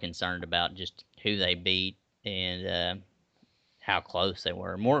I'm more concerned about just who they beat and how close they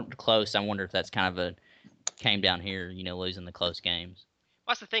were. More close. I wonder if that's kind of came down here, losing the close games.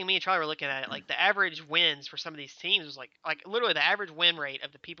 Well, that's the thing. Me and Charlie were looking at it. Like the average wins for some of these teams was like literally the average win rate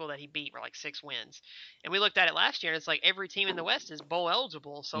of the people that he beat were like 6 wins. And we looked at it last year, and it's like every team in the West is bowl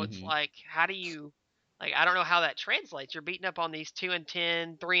eligible. So it's like, how do you, like, I don't know how that translates. You're beating up on these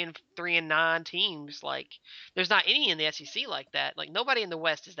 2-10, 3-9 teams. Like, there's not any in the SEC like that. Like, nobody in the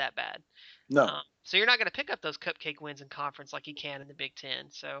West is that bad. No. So you're not going to pick up those cupcake wins in conference like you can in the Big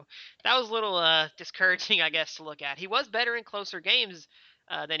Ten. So that was a little discouraging, I guess, to look at. He was better in closer games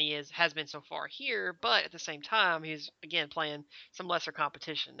than he has been so far here, but at the same time, he's again playing some lesser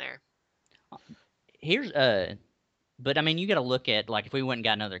competition there. Here's but I mean, you got to look at, like, if we went and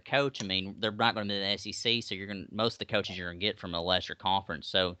got another coach. I mean, they're not going to be in the SEC, so most of the coaches you're going to get from a lesser conference.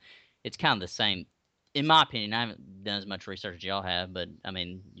 So it's kind of the same, in my opinion. I haven't done as much research as y'all have, but I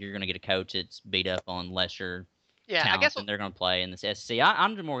mean, you're going to get a coach that's beat up on lesser talent than they're going to play in this SEC.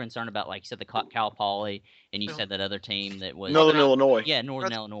 I'm more concerned about, like you said, the Cal Poly, and you said that other team that was Northern Illinois. Yeah,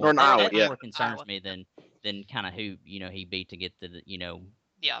 Northern Illinois. Northern Iowa. That Yeah. more concerns me than kind of who he beat to get the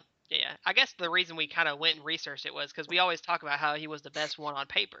Yeah. I guess the reason we kind of went and researched it was because we always talk about how he was the best one on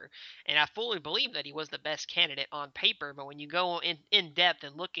paper. And I fully believe that he was the best candidate on paper. But when you go in depth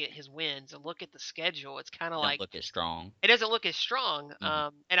and look at his wins and look at the schedule, it's kind of like look as strong. It doesn't look as strong.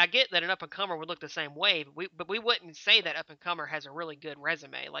 And I get that an up-and-comer would look the same way, but we wouldn't say that up-and-comer has a really good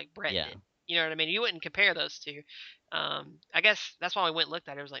resume like Brett did. You know what I mean? You wouldn't compare those two. I guess that's why we went and looked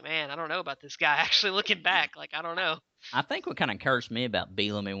at it. It was like, man, I don't know about this guy. Actually, looking back, like, I don't know. I think what kind of encouraged me about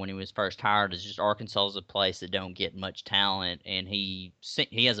Bielema when he was first hired is just Arkansas is a place that don't get much talent, and he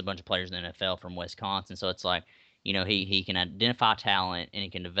has a bunch of players in the NFL from Wisconsin, so it's like, he can identify talent and he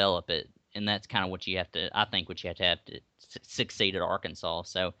can develop it, and that's kind of what you have to. I think what you have to succeed at Arkansas.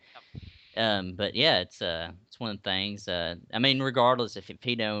 So, but yeah, it's one of the things. I mean, regardless if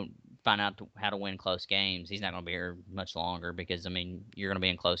he don't find out how to win close games, he's not going to be here much longer because I mean, you're going to be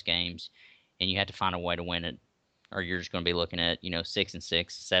in close games, and you have to find a way to win it. Or you're just going to be looking at 6-6,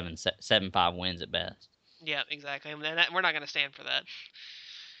 7-5 wins at best. Yeah, exactly. And we're not going to stand for that.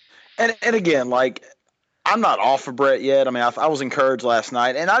 And again, like, I'm not off of Brett yet. I mean, I was encouraged last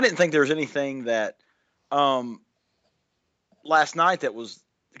night, and I didn't think there was anything that last night that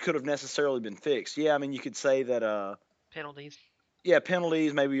could have necessarily been fixed. Yeah, I mean, you could say that penalties. yeah,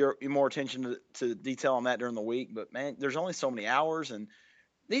 penalties. Maybe you're more attention to detail on that during the week. But man, there's only so many hours, and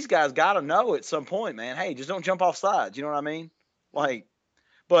these guys got to know at some point, man. Hey, just don't jump off sides. You know what I mean? Like,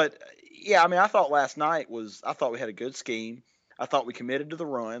 but yeah, I mean, I thought last night I thought we had a good scheme. I thought we committed to the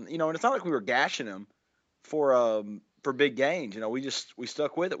run. You know, and it's not like we were gashing them for big gains. You know, we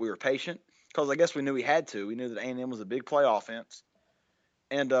stuck with it. We were patient because I guess we knew we had to. We knew that A&M was a big play offense,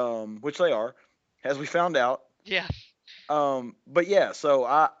 and which they are, as we found out. Yeah. But yeah,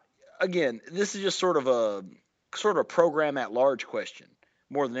 so again, this is just sort of a program at large question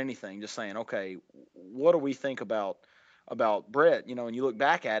more than anything. Just saying, okay, what do we think about Brett? You know, and you look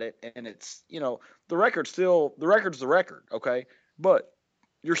back at it, and it's the record's the record, okay, but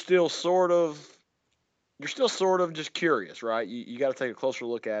you're still sort of just curious, right? You got to take a closer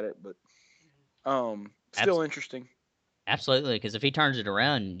look at it, but still interesting. Absolutely, because if he turns it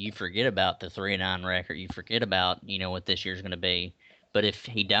around, you forget about the 3-9 record. You forget about what this year's going to be. But if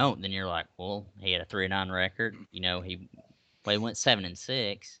he don't, then you're like, well, he had a 3-9 record. He went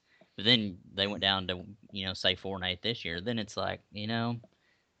 7-6, but then they went down to say 4-8 this year. Then it's like.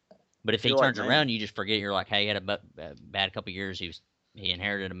 But if he You're like, turns man. around, you just forget. You're like, hey, he had a bad couple years. He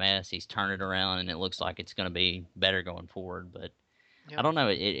inherited a mess. He's turned it around, and it looks like it's going to be better going forward. But I don't know.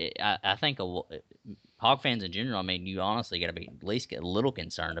 I think Hog fans in general. I mean, you honestly got to be at least get a little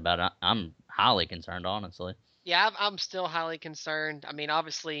concerned about it. I'm highly concerned, honestly. Yeah, I'm still highly concerned. I mean,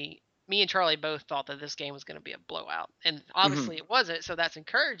 obviously, me and Charlie both thought that this game was going to be a blowout, and Mhm. obviously it wasn't. So that's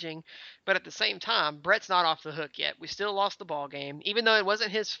encouraging. But at the same time, Brett's not off the hook yet. We still lost the ball game, even though it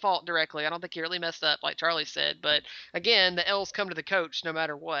wasn't his fault directly. I don't think he really messed up, like Charlie said. But again, the L's come to the coach no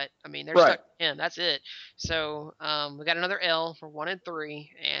matter what. I mean, they're Right. stuck to him. That's it. So we got another L. We're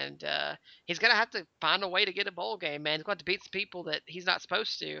 1-3, and he's gonna have to find a way to get a bowl game. Man, he's going to have to beat some people that he's not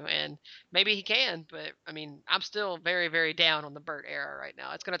supposed to, and maybe he can, but I mean, I'm still very, very down on the BERT era right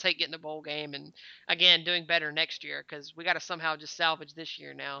now. It's going to take getting the bowl game and again doing better next year because we got to somehow just salvage this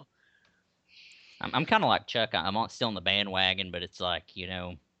year now. I'm kind of like Chuck. Still on the bandwagon, but it's like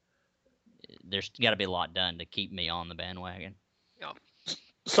there's got to be a lot done to keep me on the bandwagon. Yeah.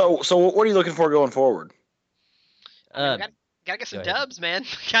 So what are you looking for going forward? I mean, we got to get some dubs, man.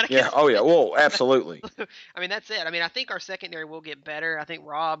 Gotta Yeah. get Oh yeah. Well, absolutely. I mean, that's it. I mean, I think our secondary will get better. I think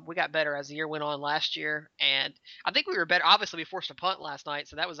Rob, we got better as the year went on last year, and I think we were better. Obviously, we forced a punt last night,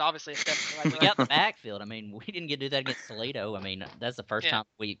 so that was obviously a step in the right We got direction. the backfield. I mean, we didn't get to do that against Toledo. I mean, that's the first Yeah. time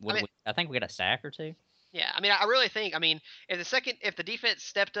I mean, I think we got a sack or two. yeah. I mean, I really think. I mean, if the defense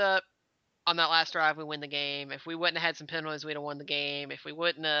stepped up on that last drive, we win the game. If we wouldn't have had some penalties, we'd have won the game. If we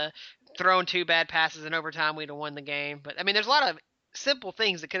wouldn't have thrown two bad passes in overtime, we'd have won the game. But I mean, there's a lot of simple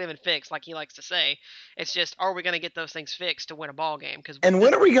things that could have been fixed, like he likes to say. It's just, are we going to get those things fixed to win a ball game? Because And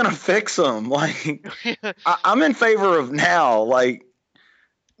when are we gonna fix them? Like, I'm in favor of now. Like,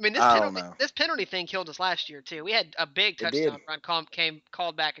 I mean, I don't know. this penalty thing killed us last year too. We had a big It did. touchdown run came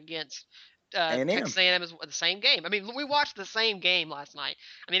called back against A&M. Texas A&M as the same game. I mean, we watched the same game last night.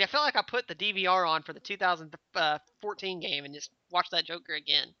 I mean, I felt like I put the DVR on for the 2014 game and just watched that Joker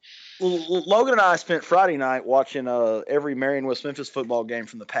again. Logan and I spent Friday night watching every Marion West Memphis football game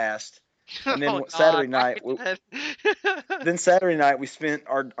from the past, and then Oh Saturday God, night. Then Saturday night we spent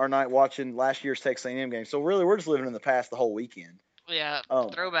our night watching last year's Texas A&M game. So really, we're just living in the past the whole weekend. Yeah,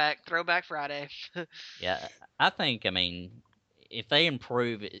 Um, throwback Friday. Yeah, I think. I mean, if they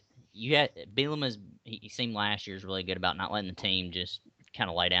improve, you had Bielema. He seemed last year's really good about not letting the team just kind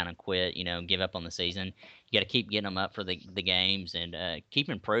of lay down and quit. Give up on the season. You got to keep getting them up for the games and keep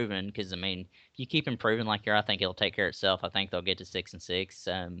improving. Because I mean, if you keep improving like you're, I think it'll take care of itself. I think they'll get to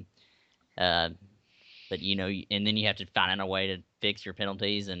 6-6. But and then you have to find a way to fix your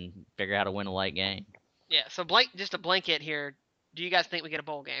penalties and figure out how to win a late game. Yeah, so just a blanket here. Do you guys think we get a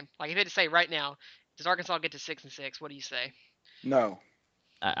bowl game? Like, if you had to say right now, does Arkansas get to 6-6? What do you say? no.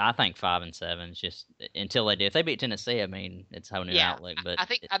 I think 5-7 is just until they do. If they beat Tennessee, I mean, it's a whole new outlook. But I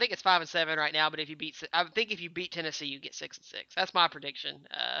think it's 5-7 right now. But I think if you beat Tennessee, you get 6-6. That's my prediction.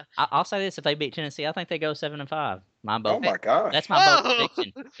 I'll say this: if they beat Tennessee, I think they go 7-5. My Oh bold. my gosh. That's my bold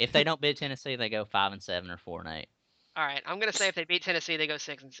prediction. If they don't beat Tennessee, they go 5-7 or 4-8. All right, I'm gonna say if they beat Tennessee, they go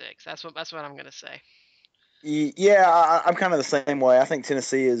 6-6. That's what I'm gonna say. Yeah, I'm kind of the same way. I think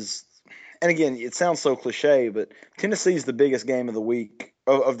Tennessee is, and again, it sounds so cliche, but Tennessee is the biggest game of the week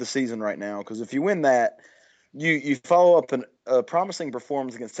of the season right now. Because if you win that, you follow up a promising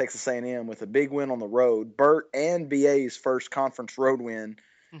performance against Texas A&M with a big win on the road. BERT and BA's first conference road win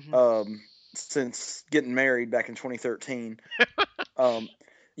since getting married back in 2013.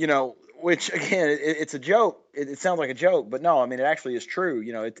 Which again, it's a joke. It sounds like a joke, but no, I mean it actually is true.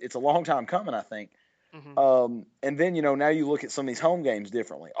 It's a long time coming, I think. And then now you look at some of these home games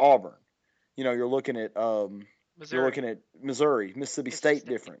differently. Auburn, you're looking at Missouri, Mississippi State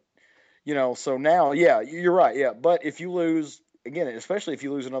different. So now, yeah, you're right, yeah. But if you lose again, especially if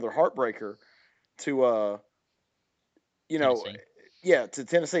you lose another heartbreaker to Tennessee. to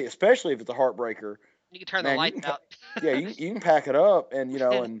Tennessee, especially if it's a heartbreaker, you can turn the man, lights out. yeah, you can pack it up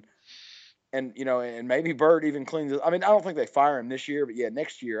and and maybe BERT even cleans it. I mean, I don't think they fire him this year, but yeah,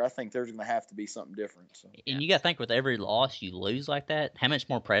 next year I think there's going to have to be something different. So. And you got to think, with every loss you lose like that, how much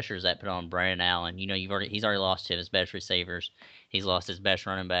more pressure is that put on Brandon Allen? He's already lost two of his best receivers. He's lost his best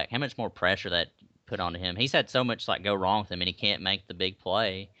running back. How much more pressure that put onto him? He's had so much go wrong with him, and he can't make the big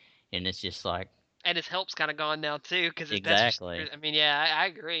play, and it's just like. And his help's kind of gone now too, because exactly. I mean, yeah, I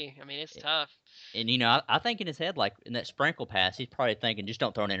agree. I mean, it's tough. And I think in his head, in that sprinkle pass, he's probably thinking, just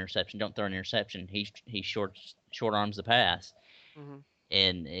don't throw an interception. Don't throw an interception. He short arms the pass. Mm-hmm.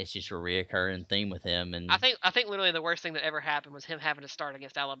 And it's just a reoccurring theme with him. And I think literally the worst thing that ever happened was him having to start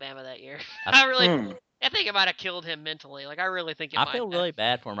against Alabama that year. I think it might have killed him mentally. I really think it might. I feel really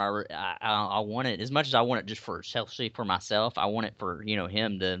bad for him. I want it, as much as I want it just selfishly for myself. I want it for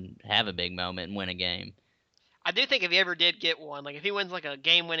him to have a big moment and win a game. I do think if he ever did get one, if he wins a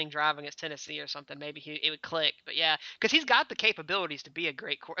game-winning drive against Tennessee or something, maybe it would click. But yeah, because he's got the capabilities to be a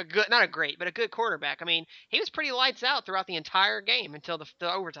good quarterback. I mean, he was pretty lights out throughout the entire game until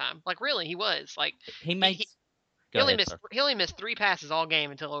the overtime. Really, he was. He only missed 3 passes all game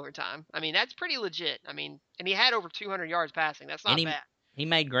until overtime. I mean, that's pretty legit. I mean, and he had over 200 yards passing. That's not bad. He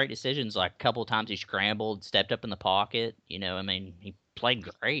made great decisions. A couple of times he scrambled, stepped up in the pocket. I mean, he played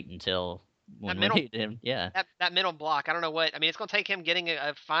great until. That middle block. I don't know what. I mean, it's going to take him getting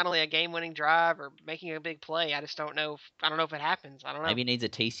finally a game-winning drive or making a big play. I just don't know. I don't know if it happens. I don't know. Maybe he needs a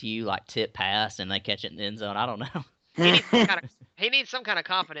TCU tip pass and they catch it in the end zone. I don't know. He needs some kind of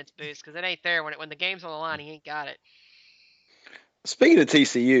confidence boost, because it ain't there when the game's on the line. He ain't got it. Speaking of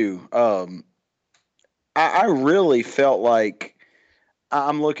TCU, I really felt like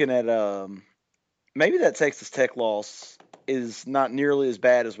I'm looking at maybe that Texas Tech loss is not nearly as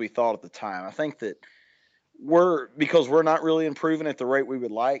bad as we thought at the time. I think that because we're not really improving at the rate we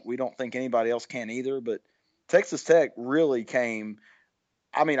would like. We don't think anybody else can either, but Texas Tech really came.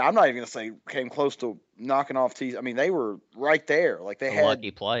 I mean, I'm not even going to say came close to knocking off TCU. I mean, they were right there. They had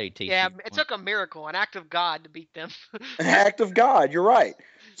lucky play. TCU. Yeah, it took a miracle, an act of God to beat them. An act of God. You're right.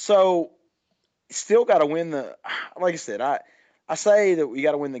 So, still got to win like I said, I say that we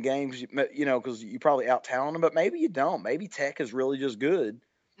got to win the game because you probably out-talent them, but maybe you don't. Maybe Tech is really just good.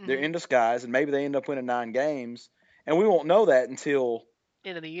 Mm-hmm. They're in disguise, and maybe they end up winning 9 games, and we won't know that until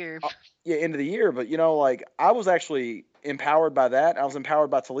end of the year. End of the year. But I was actually empowered by that. I was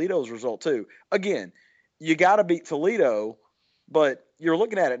empowered by Toledo's result too. Again, you got to beat Toledo, but you're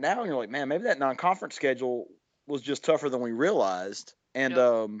looking at it now, and you're like, man, maybe that non-conference schedule was just tougher than we realized, and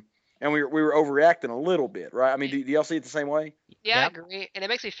and we were overreacting a little bit, right? I mean, do y'all see it the same way? Yeah, I agree. And it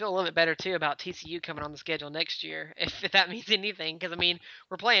makes me feel a little bit better, too, about TCU coming on the schedule next year, if that means anything. Because, I mean,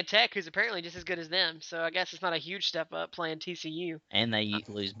 we're playing Tech, who's apparently just as good as them. So I guess it's not a huge step up playing TCU. And they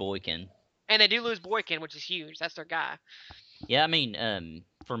lose Boykin. And they do lose Boykin, which is huge. That's their guy. Yeah, I mean,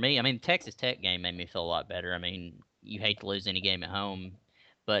 for me, the Texas Tech game made me feel a lot better. I mean, you hate to lose any game at home.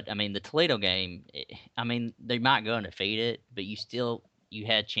 But, I mean, the Toledo game, they might go undefeated, but you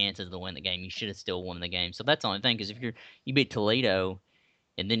had chances to win the game. You should have still won the game. So that's the only thing, because if you beat Toledo,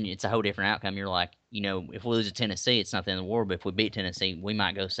 and then it's a whole different outcome. You're like, if we lose to Tennessee, it's not the end of the world. But if we beat Tennessee, we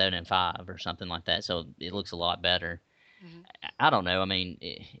might go 7-5 or something like that. So it looks a lot better. Mm-hmm. I don't know. I mean,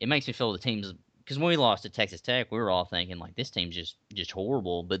 it makes me feel the teams, because when we lost to Texas Tech, we were all thinking this team's just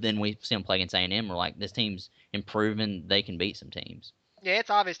horrible. But then we see them play against A&M. We're like, this team's improving. They can beat some teams. Yeah,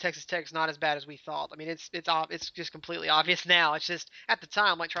 it's obvious Texas Tech's not as bad as we thought. I mean, it's just completely obvious now. It's just at the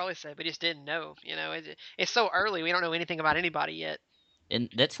time, like Charlie said, we just didn't know. It's so early. We don't know anything about anybody yet. And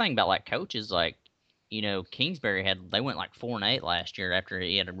that's the thing about coaches, Kingsbury they went 4-8 last year after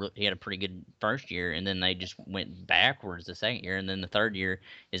he had a pretty good first year, and then they just went backwards the second year, and then the third year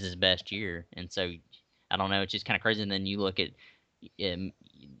is his best year. And so I don't know, it's just kind of crazy. And then you look at.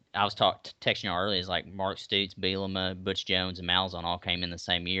 I was texting you earlier. It's Mark Stutes, Bielema, Butch Jones, and Malzahn all came in the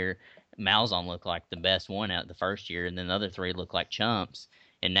same year. Malzahn looked like the best one out the first year, and then the other 3 looked like chumps.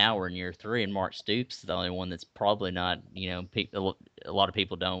 And now we're in year 3, and Mark Stoops is the only one that's probably not. A lot of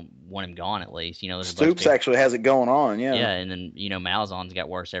people don't want him gone. At least Stoops actually has it going on. Yeah. Yeah, and then Malzahn's got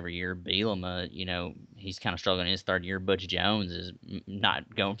worse every year. Bielema, he's kind of struggling in his third year. Butch Jones is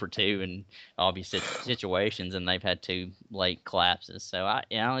not going for 2 in obvious situations, and they've had 2 late collapses. So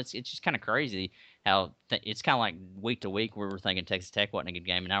it's just kind of crazy how it's kind of like week to week we were thinking Texas Tech wasn't a good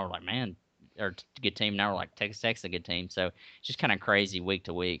game, and now we're like, man, good team. Now we're like Texas Tech's a good team. So it's just kind of crazy week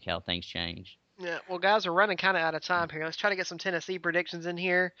to week how things change. Yeah, well, guys, we're running kind of out of time here. Let's try to get some Tennessee predictions in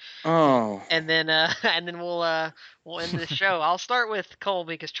here, Oh, and then and then we'll end the show. I'll start with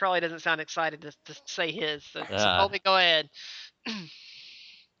Colby because Charlie doesn't sound excited to say his. So Colby, go ahead.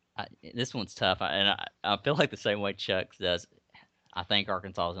 This one's tough, I feel like the same way Chuck does. I think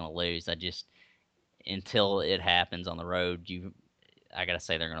Arkansas is going to lose. Until it happens on the road, I gotta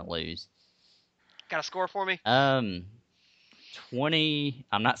say they're going to lose. Got a score for me? 20.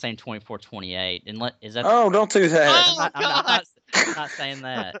 I'm not saying 24-28. Is that? Oh, don't do that. Oh, I'm not saying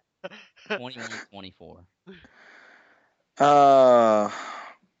that. 21-24.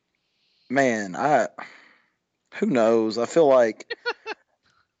 Man, who knows? I feel like,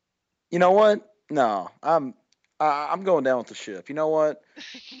 you know what? No, I'm going down with the ship. You know what?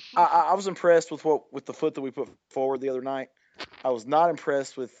 I was impressed with the foot that we put forward the other night. I was not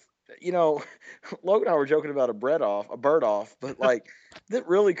impressed with, Logan and I were joking about a bird off, but like that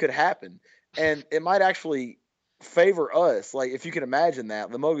really could happen, and it might actually favor us. Like if you can imagine that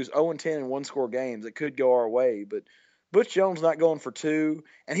the Mogu's 0-10 in one score games, it could go our way. But Butch Jones not going for two,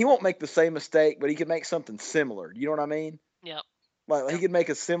 and he won't make the same mistake, but he could make something similar. You know what I mean? Yep. Like he could make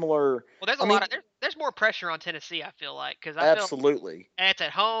a similar. Well, there's a lot of there's more pressure on Tennessee. I feel like because absolutely, it's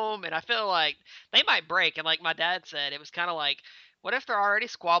at home, and I feel like they might break. And like my dad said, it was kind of like, what if they're already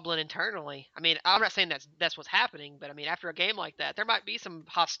squabbling internally? I mean, I'm not saying that's what's happening, but I mean, after a game like that, there might be some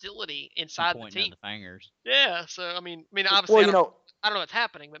hostility inside the team. Of the fingers. Yeah. So I mean, obviously, I don't know what's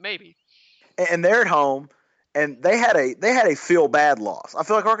happening, but maybe. And they're at home. And they had a feel bad loss. I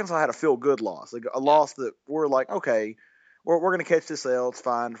feel like Arkansas had a feel good loss, a loss that we're like, okay, we're going to catch this L. It's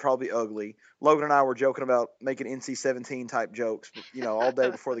fine, probably ugly. Logan and I were joking about making NC-17 type jokes, all day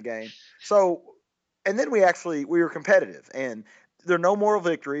before the game. So, and then we were competitive, and there are no moral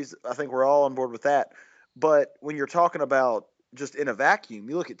victories. I think we're all on board with that. But when you're talking about just in a vacuum,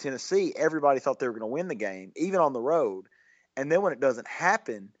 you look at Tennessee. Everybody thought they were going to win the game, even on the road, and then when it doesn't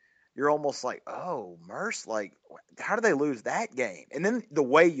happen, you're almost like, oh, Merce, like, how do they lose that game? And then the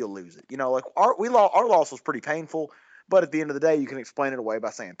way you lose it, like our loss was pretty painful, but at the end of the day, you can explain it away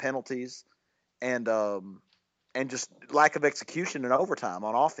by saying penalties and just lack of execution in overtime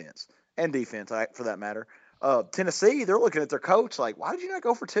on offense and defense, for that matter. Tennessee, they're looking at their coach like, why did you not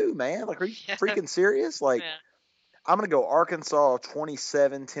go for two, man? Like, are you freaking serious? Like, I'm going to go Arkansas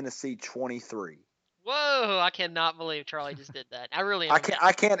 27, Tennessee 23. Whoa! I cannot believe Charlie just did that.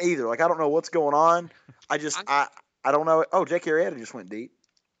 I can't either. Like I don't know what's going on. I don't know. Oh, Jake Arrieta just went deep.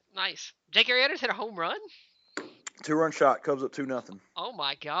 Nice. Jake Arrieta's hit a home run. 2-run shot. Cubs up 2-0. Oh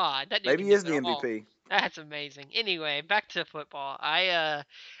my God! That dude maybe he is the MVP. That's amazing. Anyway, back to football. I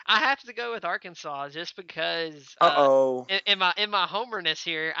have to go with Arkansas just because in my homerness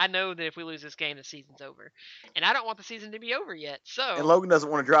here, I know that if we lose this game, the season's over, and I don't want the season to be over yet. So and Logan doesn't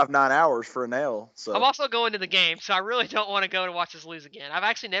want to drive 9 hours for an L. So I'm also going to the game, so I really don't want to go to watch us lose again. I've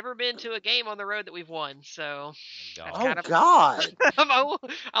actually never been to a game on the road that we've won, so God. I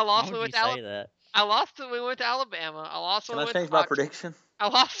lost when we went to Alabama. I lost when we went to Alabama. I lost when we went to change my prediction? I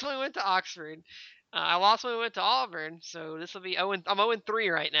lost when we went to Oxford. I lost when we went to Auburn, so this will be I'm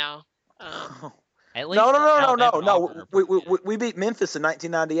 0-3 right now. At least no. We beat Memphis in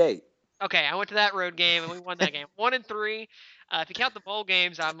 1998. Okay, I went to that road game and we won that game. 1-3. If you count the bowl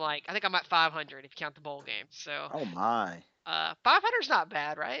games, I think I'm at 500 if you count the bowl games. So. Oh my. 500's not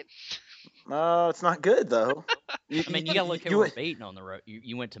bad, right? No, it's not good though. You gotta look who we're beating on the road.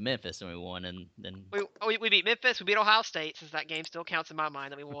 You went to Memphis and we won, and then we beat Memphis. We beat Ohio State, since that game still counts in my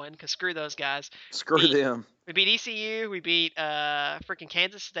mind that we won. Because screw those guys. Screw them. We beat ECU. We beat freaking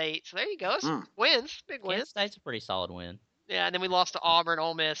Kansas State. So there you go. Wins, big wins. Kansas State's a pretty solid win. Yeah, and then we lost to Auburn,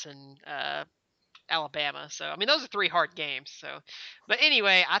 Ole Miss, and Alabama. So I mean, those are 3 hard games. So, but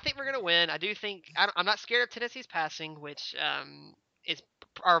anyway, I think we're gonna win. I do think I'm not scared of Tennessee's passing, which is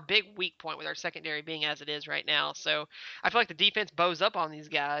our big weak point with our secondary being as it is right now. So I feel like the defense bows up on these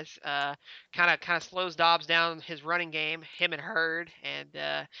guys, kind of slows Dobbs down his running game, him and Hurd, and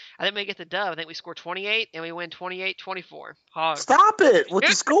I think we get the dub. I think we score 28 and we win 28-24. Hogs. Stop it with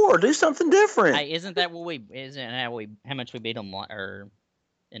the score. Do something different. Hey, isn't that how much we beat them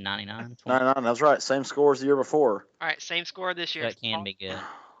in 99? 99, that's right. Same score as the year before. All right, same score this year. That can be good.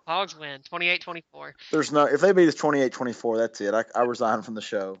 Hogs win 28-24. If they beat us 28-24, that's it. I resign from the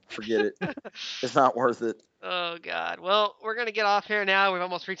show. Forget it. It's not worth it. Oh God. Well, we're gonna get off here now. We've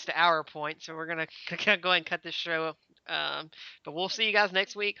almost reached the hour point, so we're gonna go ahead and cut this show But we'll see you guys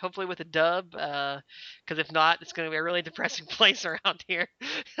next week, hopefully with a dub. Because if not, it's going to be a really depressing place around here.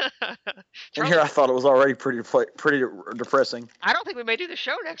 And here I thought it was already pretty depressing. I don't think we may do the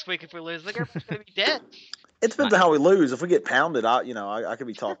show next week if we lose. I think everyone's going to be dead. It depends on how we lose. If we get pounded, I could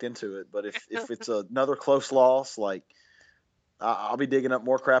be talked into it. But if it's another close loss, like I'll be digging up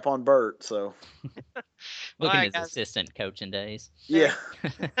more crap on BERT. So Looking All at his assistant coaching days. yeah.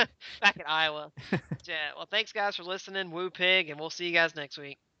 Back in Iowa. Yeah. Well, thanks guys for listening. Woo pig, and we'll see you guys next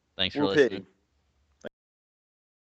week. Thanks for Woo listening. pig.